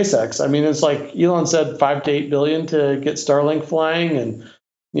 Even SpaceX. It's like Elon said, $5 to $8 billion to get Starlink flying, and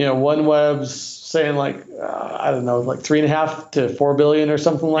OneWeb's saying like I don't know, like $3.5 to $4 billion or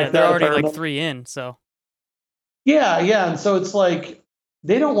something like that. They're already like 3 in. So yeah, and so it's like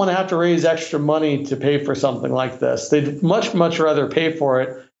they don't want to have to raise extra money to pay for something like this. They'd much rather pay for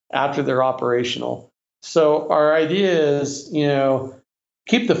it after they're operational. So our idea is,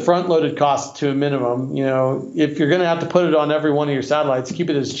 keep the front-loaded cost to a minimum. If you're going to have to put it on every one of your satellites,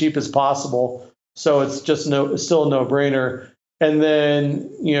 keep it as cheap as possible. So it's just still a no-brainer. And then,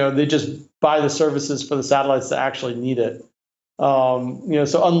 they just buy the services for the satellites that actually need it.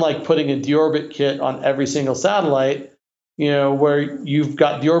 So unlike putting a deorbit kit on every single satellite, where you've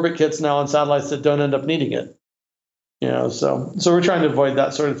got deorbit kits now on satellites that don't end up needing it. So we're trying to avoid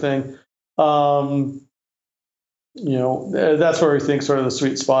that sort of thing. That's where we think sort of the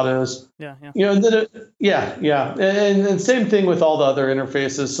sweet spot is. Yeah. And same thing with all the other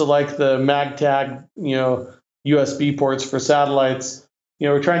interfaces. So like the MagTag, USB ports for satellites,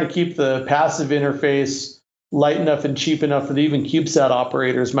 we're trying to keep the passive interface light enough and cheap enough that even CubeSat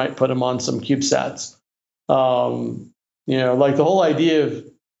operators might put them on some CubeSats. Like the whole idea of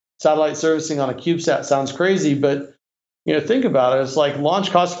satellite servicing on a CubeSat sounds crazy, but think about it. It's like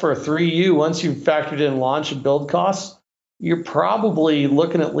launch costs for a 3U. Once you've factored in launch and build costs, you're probably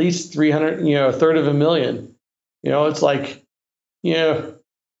looking at least 300, a third of $1 million. It's like,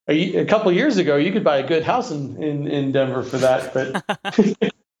 a couple of years ago, you could buy a good house in Denver for that, but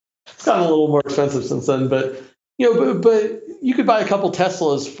it's gotten a little more expensive since then. But, but you could buy a couple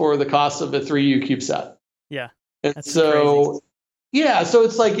Teslas for the cost of a 3U CubeSat. Yeah. And so, crazy. Yeah. So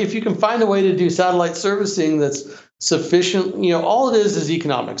it's like, if you can find a way to do satellite servicing that's sufficient, all it is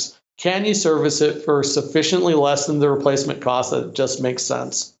economics. Can you service it for sufficiently less than the replacement cost that it just makes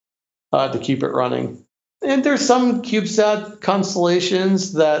sense to keep it running? And there's some CubeSat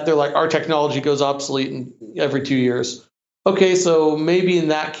constellations that they're like, our technology goes obsolete every 2 years. Okay, so maybe in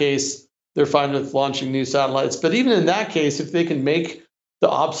that case, they're fine with launching new satellites. But even in that case, if they can make the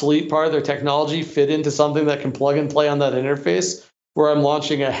obsolete part of their technology fit into something that can plug and play on that interface, where I'm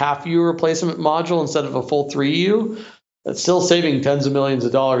launching a half-U replacement module instead of a full 3U, that's still saving tens of millions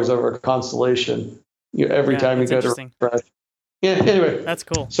of dollars over a constellation every time you go to refresh. Yeah, anyway. That's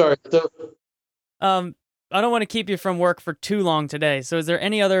cool. Sorry. So, I don't want to keep you from work for too long today. So is there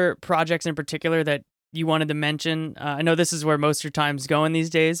any other projects in particular that you wanted to mention? I know this is where most of your time's going these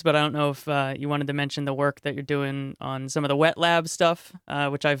days, but I don't know if you wanted to mention the work that you're doing on some of the wet lab stuff,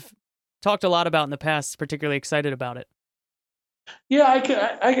 which I've talked a lot about in the past, particularly excited about it. Yeah,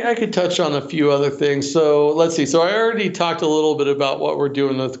 I could touch on a few other things. So let's see. So I already talked a little bit about what we're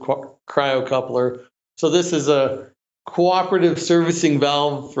doing with CryoCoupler. So this is a cooperative servicing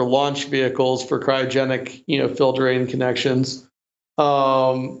valve for launch vehicles for cryogenic, filtering connections.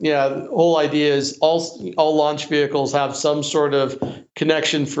 The whole idea is all launch vehicles have some sort of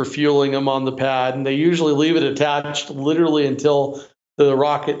connection for fueling them on the pad, and they usually leave it attached literally until the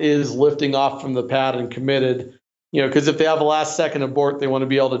rocket is lifting off from the pad and committed. Because if they have a last second abort, they want to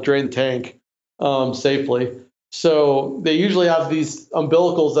be able to drain the tank safely. So they usually have these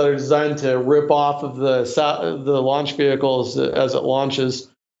umbilicals that are designed to rip off of the launch vehicle as it launches.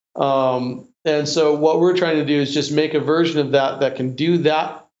 And so what we're trying to do is just make a version of that can do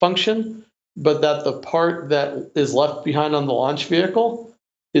that function, but that the part that is left behind on the launch vehicle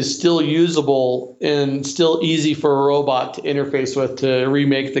is still usable and still easy for a robot to interface with to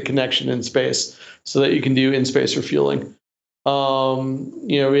remake the connection in space so that you can do in-space refueling. We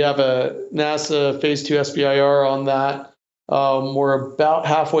have a NASA Phase 2 SBIR on that. We're about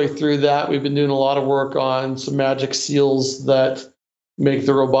halfway through that. We've been doing a lot of work on some magic seals that make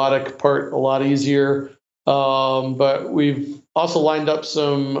the robotic part a lot easier. But we've also lined up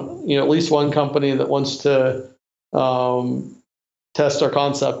some, at least one company that wants to test our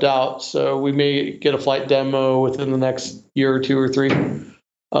concept out. So we may get a flight demo within the next year or two or three.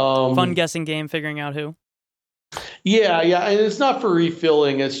 Fun guessing game, figuring out who. Yeah, and it's not for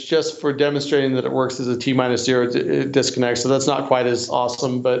refueling. It's just for demonstrating that it works as a T-0 disconnect. So that's not quite as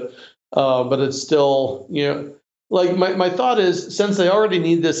awesome, but it's still, like my thought is, since they already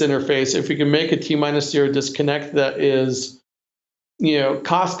need this interface, if we can make a T-0 disconnect that is,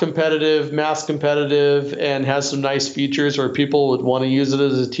 cost competitive, mass competitive, and has some nice features where people would want to use it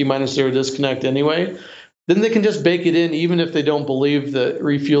as a T-0 disconnect anyway, then they can just bake it in, even if they don't believe that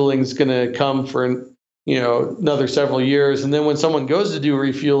refueling is going to come for another several years. And then when someone goes to do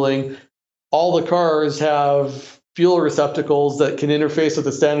refueling, all the cars have fuel receptacles that can interface with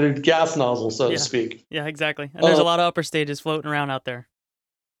the standard gas nozzle, so to speak. Yeah, exactly. And there's a lot of upper stages floating around out there.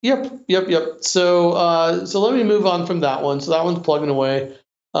 Yep. So let me move on from that one. So that one's plugging away.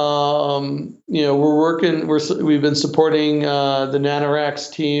 We've been supporting the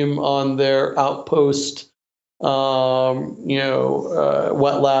NanoRacks team on their Outpost, wet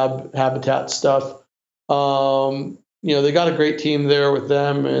lab habitat stuff. They got a great team there with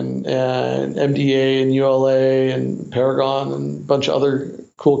them and MDA and ULA and Paragon and a bunch of other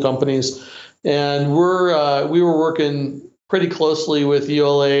cool companies. And we were working pretty closely with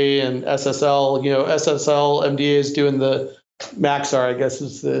ULA and SSL. SSL, MDA is doing the Maxar, I guess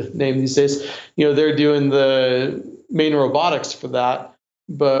is the name these days. They're doing the main robotics for that.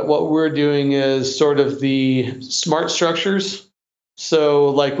 But what we're doing is sort of the smart structures.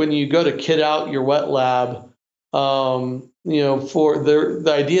 So like when you go to kit out your wet lab, for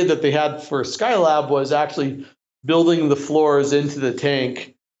the idea that they had for Skylab was actually building the floors into the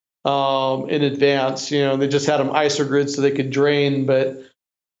tank in advance. They just had them isogrid so they could drain, but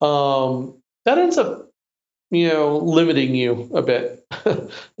that ends up limiting you a bit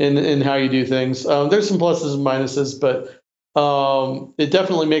in how you do things. There's some pluses and minuses, but it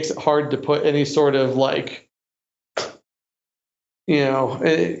definitely makes it hard to put any sort of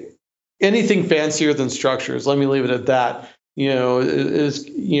anything fancier than structures. Let me leave it at that.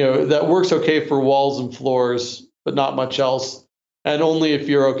 That works okay for walls and floors, but not much else. And only if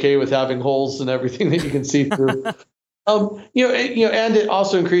you're okay with having holes and everything that you can see through. And it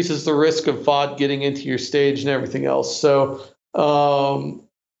also increases the risk of FOD getting into your stage and everything else. So, so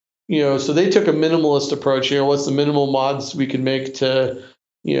they took a minimalist approach. What's the minimal mods we can make to,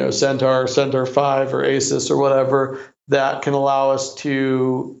 Centaur 5, or ASIS or whatever that can allow us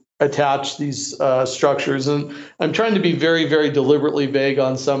to attach these structures. And I'm trying to be very, very deliberately vague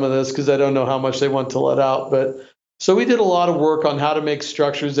on some of this because I don't know how much they want to let out. But so we did a lot of work on how to make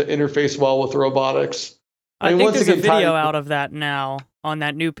structures that interface well with robotics. I think there's a video out of that now on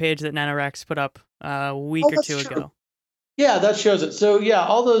that new page that NanoRacks put up a week or two ago. Yeah, that shows it. So yeah,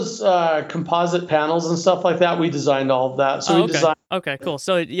 all those composite panels and stuff like that, we designed all of that. So Okay, cool.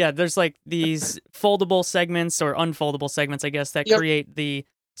 So yeah, there's like these foldable segments or unfoldable segments, I guess, that create the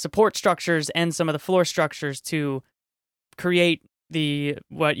support structures and some of the floor structures to create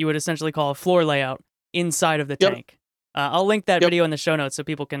what you would essentially call a floor layout inside of the tank. I'll link that video in the show notes so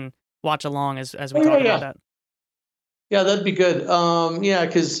people can watch along as we talk about that. Yeah, that'd be good.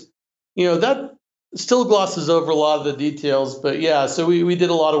 Because that still glosses over a lot of the details. But yeah, so we did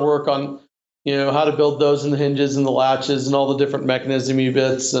a lot of work on how to build those in the hinges and the latches and all the different mechanism-y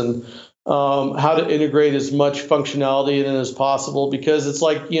bits and how to integrate as much functionality in as possible. Because it's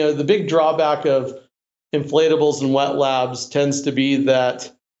like the big drawback of inflatables and wet labs tends to be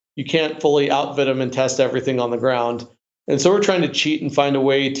that you can't fully outfit them and test everything on the ground. And so we're trying to cheat and find a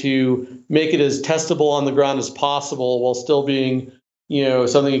way to make it as testable on the ground as possible while still being,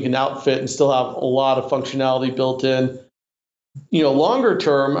 something you can outfit and still have a lot of functionality built in. Longer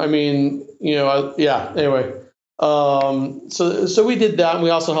term, I mean, anyway. So we did that, and we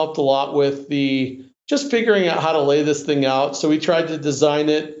also helped a lot with the just figuring out how to lay this thing out. So we tried to design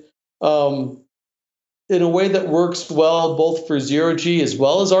it in a way that works well both for zero G as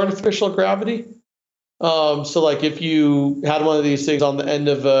well as artificial gravity. So like if you had one of these things on the end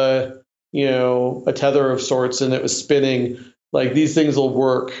of a tether of sorts and it was spinning, like these things will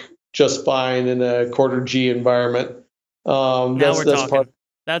work just fine in a quarter G environment. Now we're talking.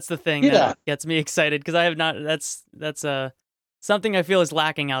 That's the thing that gets me excited because I have not. That's something I feel is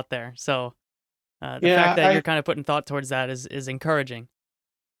lacking out there. So the fact that you're kind of putting thought towards that is encouraging.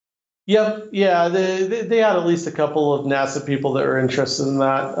 Yep. Yeah. They had at least a couple of NASA people that are interested in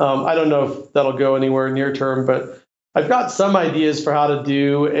that. I don't know if that'll go anywhere near term, but I've got some ideas for how to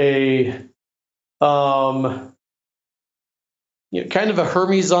do a, kind of a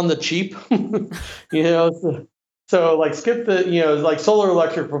Hermes on the cheap, So like skip the, like solar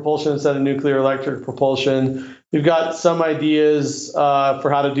electric propulsion instead of nuclear electric propulsion. We've got some ideas for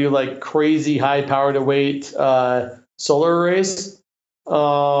how to do like crazy high power to weight solar arrays.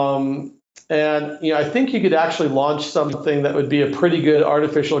 And I think you could actually launch something that would be a pretty good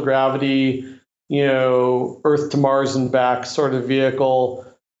artificial gravity, Earth to Mars and back sort of vehicle,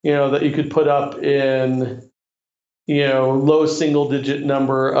 that you could put up in, low single digit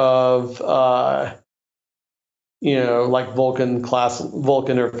number of, like Vulcan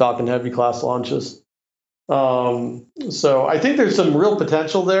or Falcon Heavy class launches. So I think there's some real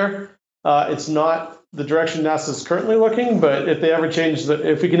potential there. It's not the direction NASA is currently looking, but if they ever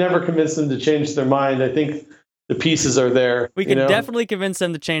if we can ever convince them to change their mind, I think the pieces are there. We can definitely convince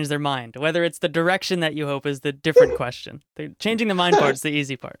them to change their mind. Whether it's the direction that you hope is the different question. Changing the mind part's the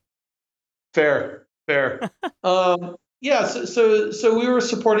easy part. Fair. Yeah. So we were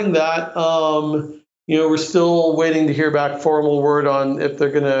supporting that. We're still waiting to hear back formal word on if they're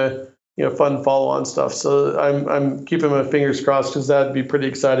going to, fund follow-on stuff. So I'm keeping my fingers crossed because that'd be pretty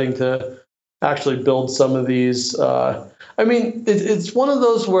exciting to actually build some of these. It's one of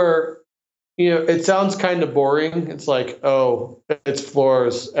those where, it sounds kind of boring. It's like, oh, it's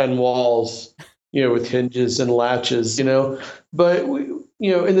floors and walls, with hinges and latches, But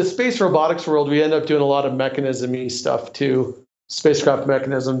in the space robotics world, we end up doing a lot of mechanism-y stuff too, spacecraft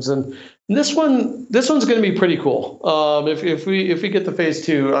mechanisms, and this one's going to be pretty cool. If we get to phase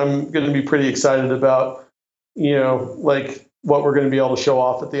 2, I'm going to be pretty excited about, like what we're going to be able to show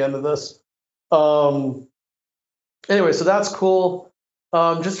off at the end of this. Anyway, so that's cool.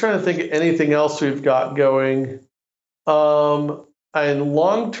 Just trying to think of anything else we've got going. And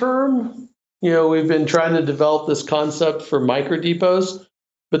long term, we've been trying to develop this concept for micro depots,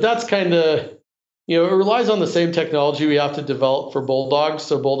 but that's kind of, it relies on the same technology we have to develop for Bulldogs.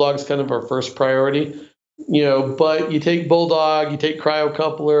 So Bulldog's kind of our first priority, but you take Bulldog, you take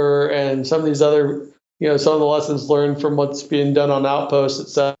cryocoupler and some of these other, some of the lessons learned from what's being done on Outposts,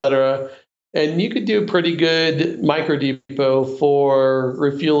 et cetera. And you could do a pretty good micro depot for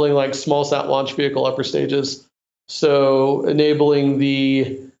refueling like small sat launch vehicle upper stages. So enabling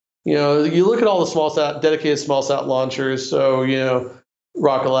the, you look at all the dedicated small sat launchers. So,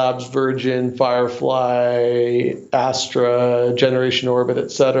 Rocket Labs, Virgin, Firefly, Astra, Generation Orbit,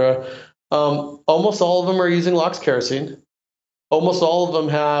 et cetera. Almost all of them are using LOX kerosene. Almost all of them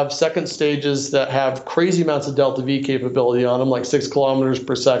have second stages that have crazy amounts of delta V capability on them, like 6 kilometers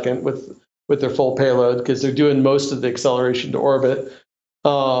per second with their full payload, because they're doing most of the acceleration to orbit.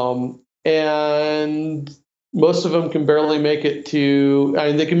 And most of them can barely make it to,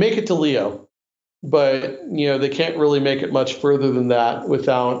 they can make it to LEO, but, they can't really make it much further than that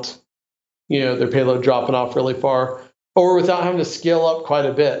without, their payload dropping off really far or without having to scale up quite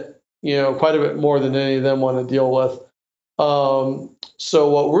a bit more than any of them want to deal with. So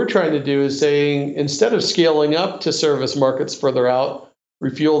what we're trying to do is saying, instead of scaling up to service markets further out,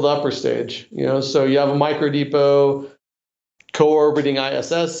 refuel the upper stage, so you have a micro depot co-orbiting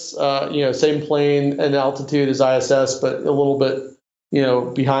ISS, same plane and altitude as ISS, but a little bit,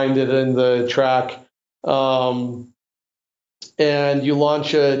 behind it in the track. And you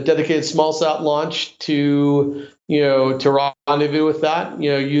launch a dedicated small sat launch to rendezvous with that,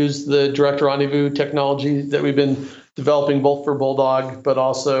 use the direct rendezvous technology that we've been developing both for Bulldog, but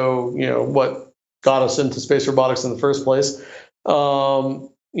also, what got us into space robotics in the first place.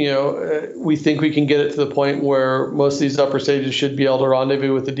 We think we can get it to the point where most of these upper stages should be able to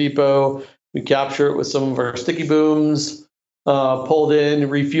rendezvous with the depot. We capture it with some of our sticky booms, pull it in,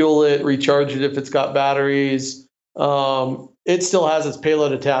 refuel it, recharge it if it's got batteries. It still has its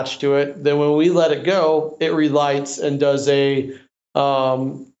payload attached to it. Then when we let it go, it relights and does an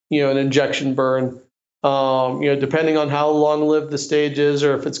injection burn. Depending on how long lived the stage is,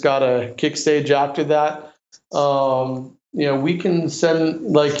 or if it's got a kick stage after that, we can send,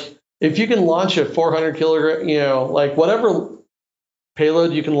 like, if you can launch a 400 kilogram, like whatever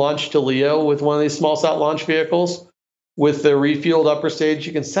payload you can launch to LEO with one of these small sat launch vehicles with the refueled upper stage,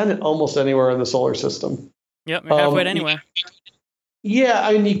 you can send it almost anywhere in the solar system. Yep, you're halfway anywhere. Yeah,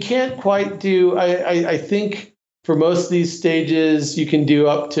 I mean, you can't quite do. I think for most of these stages, you can do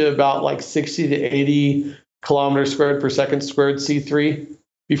up to about like 60 to 80 kilometers squared per second squared C3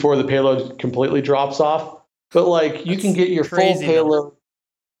 before the payload completely drops off. But like you can get your full payload.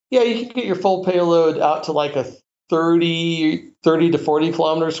 Yeah, you can get your full payload out to like a 30 to 40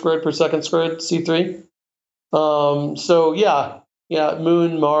 kilometers squared per second squared C3. So yeah,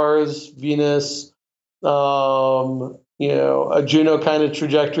 Moon, Mars, Venus, a Juno kind of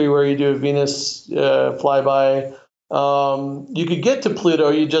trajectory where you do a Venus flyby. You could get to Pluto.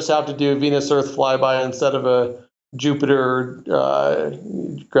 You just have to do a Venus-Earth flyby instead of a Jupiter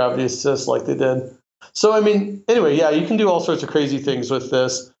gravity assist like they did. So, I mean, anyway, yeah, you can do all sorts of crazy things with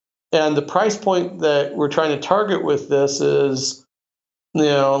this. And the price point that we're trying to target with this is,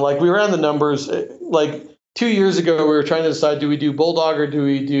 like we ran the numbers. Like 2 years ago, we were trying to decide, do we do Bulldog or do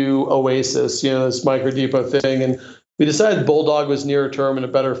we do Oasis, this micro depot thing? And we decided Bulldog was near term and a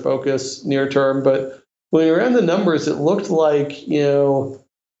better focus near term. But when we ran the numbers, it looked like, you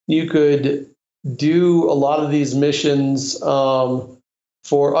could do a lot of these missions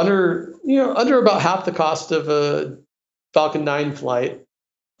for under about half the cost of a Falcon 9 flight.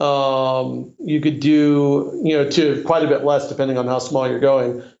 You could do, to quite a bit less depending on how small you're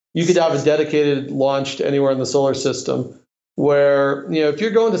going. You could have a dedicated launch to anywhere in the solar system where, if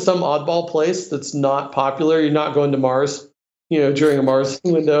you're going to some oddball place that's not popular, you're not going to Mars, during a Mars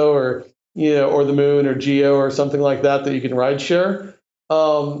window or the moon or Geo or something like that you can ride share,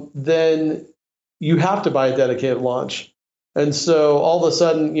 then you have to buy a dedicated launch. And so all of a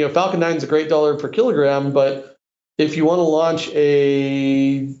sudden, Falcon 9 is a great dollar per kilogram, but if you want to launch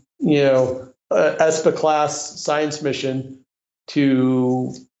a ESPA class science mission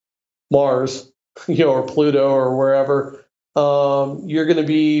to Mars, or Pluto or wherever, you're going to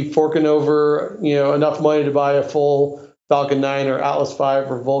be forking over, enough money to buy a full Falcon 9 or Atlas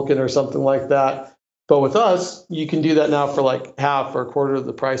 5 or Vulcan or something like that. But with us, you can do that now for like half or a quarter of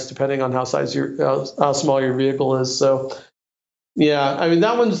the price, depending on how small your vehicle is. So, yeah, I mean,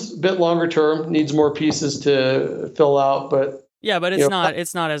 that one's a bit longer term, needs more pieces to fill out, but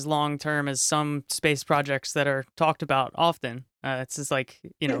it's not as long term as some space projects that are talked about often. It's just like,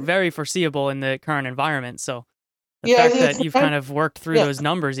 very foreseeable in the current environment. So the fact that you've kind of worked through those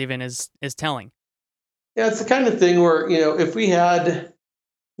numbers even is telling. Yeah, it's the kind of thing where, if we had,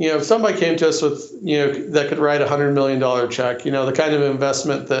 if somebody came to us with, that could write $100 million check, the kind of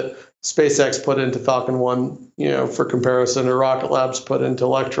investment that SpaceX put into Falcon 1, for comparison, or Rocket Labs put into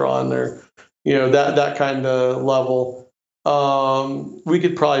Electron, or, that kind of level, we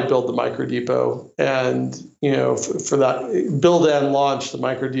could probably build the micro depot and, for that, build and launch the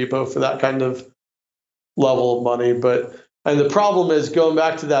micro depot for that kind of level of money. And the problem is, going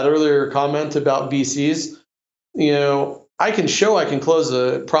back to that earlier comment about VCs, I can close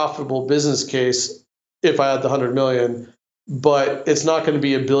a profitable business case if I had the 100 million, but it's not going to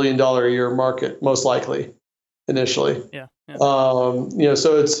be $1 billion a year market, most likely, initially. Yeah. So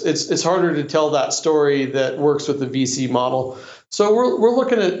it's harder to tell that story that works with the VC model. So we're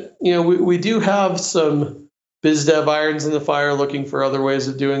looking at, we do have some biz dev irons in the fire, looking for other ways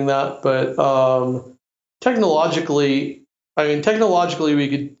of doing that, but technologically,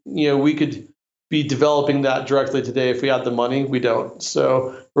 we could be developing that directly today if we had the money. We don't.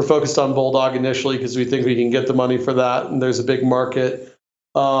 So we're focused on Bulldog initially because we think we can get the money for that, and there's a big market.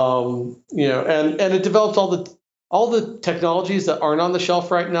 And it develops all the technologies that aren't on the shelf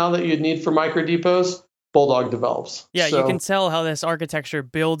right now that you'd need for micro depots. Bulldog develops. Yeah, you can tell how this architecture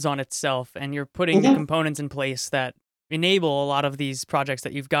builds on itself, and you're putting the components in place that enable a lot of these projects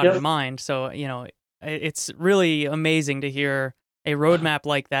that you've got in mind. So, it's really amazing to hear a roadmap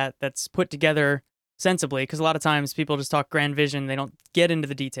like that that's put together sensibly, because a lot of times people just talk grand vision. They don't get into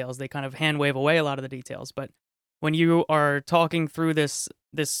the details. They kind of hand wave away a lot of the details. But when you are talking through this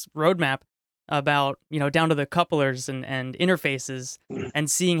roadmap about, down to the couplers and interfaces and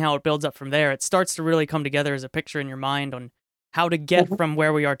seeing how it builds up from there, it starts to really come together as a picture in your mind on how to get from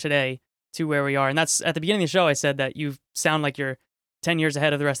where we are today to where we are. And that's at the beginning of the show, I said that you sound like you're 10 years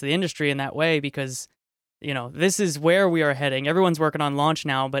ahead of the rest of the industry in that way, because this is where we are heading. Everyone's working on launch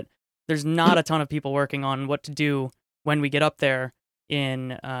now, but there's not a ton of people working on what to do when we get up there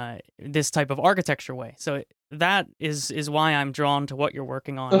in this type of architecture way. So that is why I'm drawn to what you're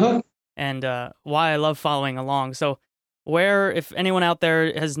working on and why I love following along. So if anyone out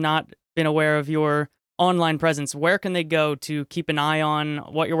there has not been aware of your online presence, where can they go to keep an eye on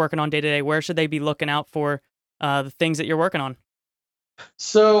what you're working on day to day? Where should they be looking out for the things that you're working on?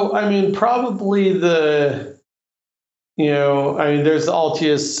 So, I mean, probably there's the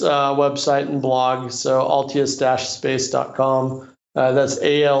Altius website and blog. So altius-space.com. That's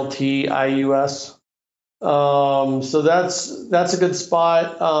ALTIUS. So that's a good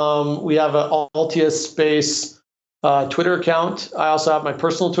spot. We have an Altius Space Twitter account. I also have my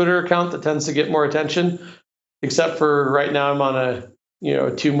personal Twitter account that tends to get more attention, except for right now I'm on a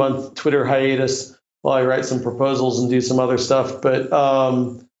 2-month Twitter hiatus while I write some proposals and do some other stuff. But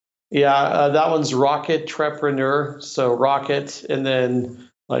that one's Rocket Trepreneur. So Rocket and then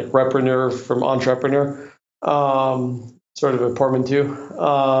like Repreneur from entrepreneur, sort of a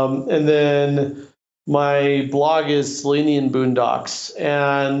portmanteau. And then my blog is Selenian Boondocks,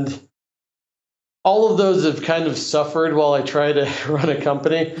 and all of those have kind of suffered while I try to run a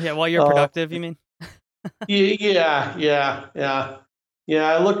company. Yeah, while you're productive, you mean? Yeah.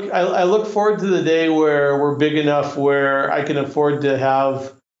 I look forward to the day where we're big enough where I can afford to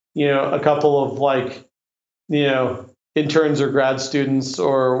have, a couple of interns or grad students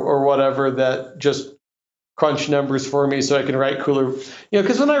or whatever that just crunch numbers for me so I can write cooler,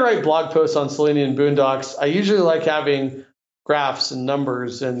 because when I write blog posts on Selenian Boondocks, I usually like having graphs and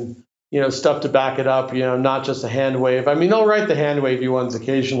numbers and, stuff to back it up, not just a hand wave. I mean, I'll write the hand wavy ones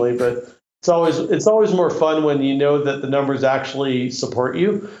occasionally, but it's always more fun when you know that the numbers actually support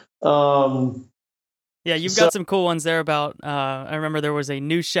you. Yeah, you've got some cool ones there about, I remember there was a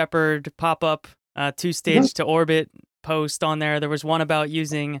New Shepard pop-up 2-stage to orbit post on there. There was one about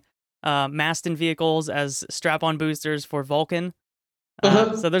using Maston vehicles as strap-on boosters for Vulcan.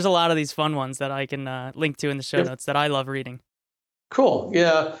 So there's a lot of these fun ones that I can link to in the show notes that I love reading. Cool.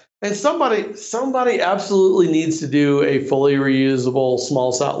 Yeah. And somebody absolutely needs to do a fully reusable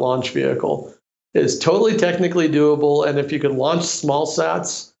small sat launch vehicle. It's totally technically doable. And if you could launch small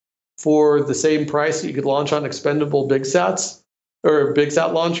sats for the same price that you could launch on expendable big sats or big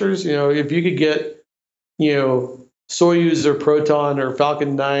sat launchers, if you could get, Soyuz or Proton or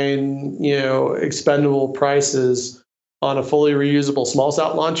Falcon 9, expendable prices on a fully reusable small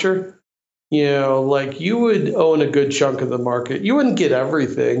sat launcher, you would own a good chunk of the market. You wouldn't get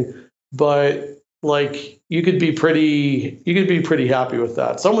everything, but you could be pretty happy with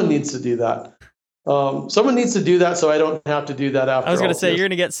that. Someone needs to do that. Someone needs to do that so I don't have to do that after. I was going to say, you're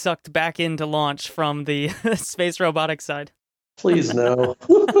going to get sucked back into launch from the space robotics side. Please no.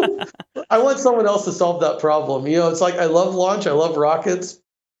 I want someone else to solve that problem. It's like I love launch, I love rockets,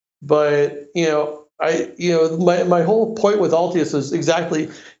 but my whole point with Altius is exactly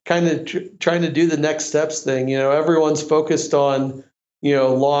kind of trying to do the next steps thing. Everyone's focused on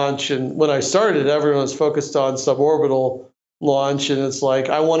launch, and when I started, everyone was focused on suborbital launch, and it's like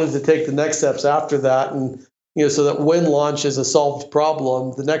I wanted to take the next steps after that, and so that when launch is a solved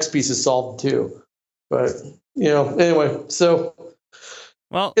problem, the next piece is solved too. But anyway, so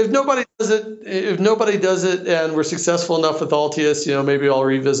well, if nobody does it, and we're successful enough with Altius, maybe I'll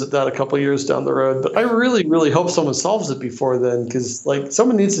revisit that a couple years down the road. But I really, really hope someone solves it before then, because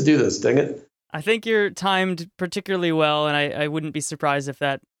someone needs to do this. Dang it! I think you're timed particularly well, and I wouldn't be surprised if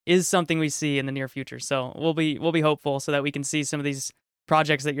that is something we see in the near future. So we'll be hopeful so that we can see some of these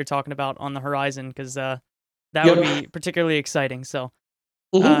projects that you're talking about on the horizon, because that would be particularly exciting. So.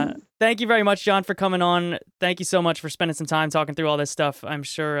 Thank you very much, John, for coming on. Thank you so much for spending some time talking through all this stuff. I'm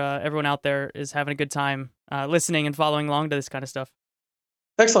sure everyone out there is having a good time listening and following along to this kind of stuff.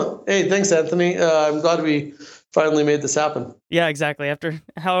 Excellent. Hey, thanks, Anthony. I'm glad we finally made this happen. Yeah, exactly. After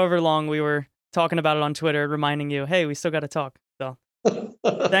however long we were talking about it on Twitter, reminding you, hey, we still got to talk. So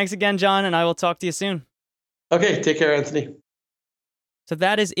thanks again, John, and I will talk to you soon. Okay, take care, Anthony. So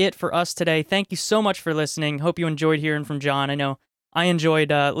that is it for us today. Thank you so much for listening. Hope you enjoyed hearing from John. I know I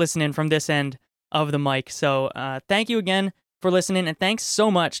enjoyed listening from this end of the mic. So thank you again for listening, and thanks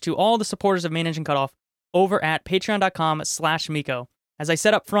so much to all the supporters of Main Engine Cutoff over at patreon.com/Miko. As I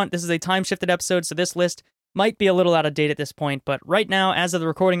said up front, this is a time-shifted episode, so this list might be a little out of date at this point, but right now, as of the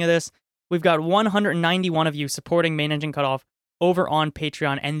recording of this, we've got 191 of you supporting Main Engine Cutoff over on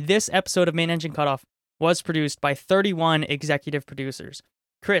Patreon, and this episode of Main Engine Cutoff was produced by 31 executive producers.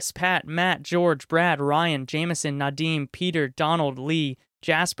 Chris, Pat, Matt, George, Brad, Ryan, Jameson, Nadim, Peter, Donald, Lee,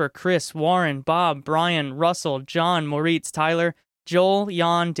 Jasper, Chris, Warren, Bob, Brian, Russell, John, Moritz, Tyler, Joel,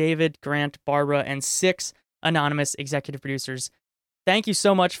 Jan, David, Grant, Barbara, and 6 anonymous executive producers. Thank you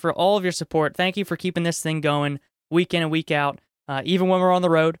so much for all of your support. Thank you for keeping this thing going week in and week out, even when we're on the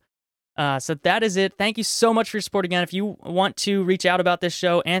road. So that is it. Thank you so much for your support again. If you want to reach out about this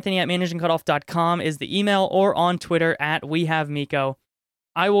show, Anthony@MainEngineCutoff.com is the email, or on Twitter @WeHaveMiko.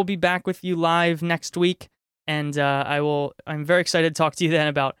 I will be back with you live next week, and I'm very excited to talk to you then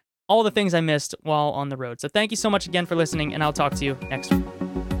about all the things I missed while on the road. So thank you so much again for listening, and I'll talk to you next week.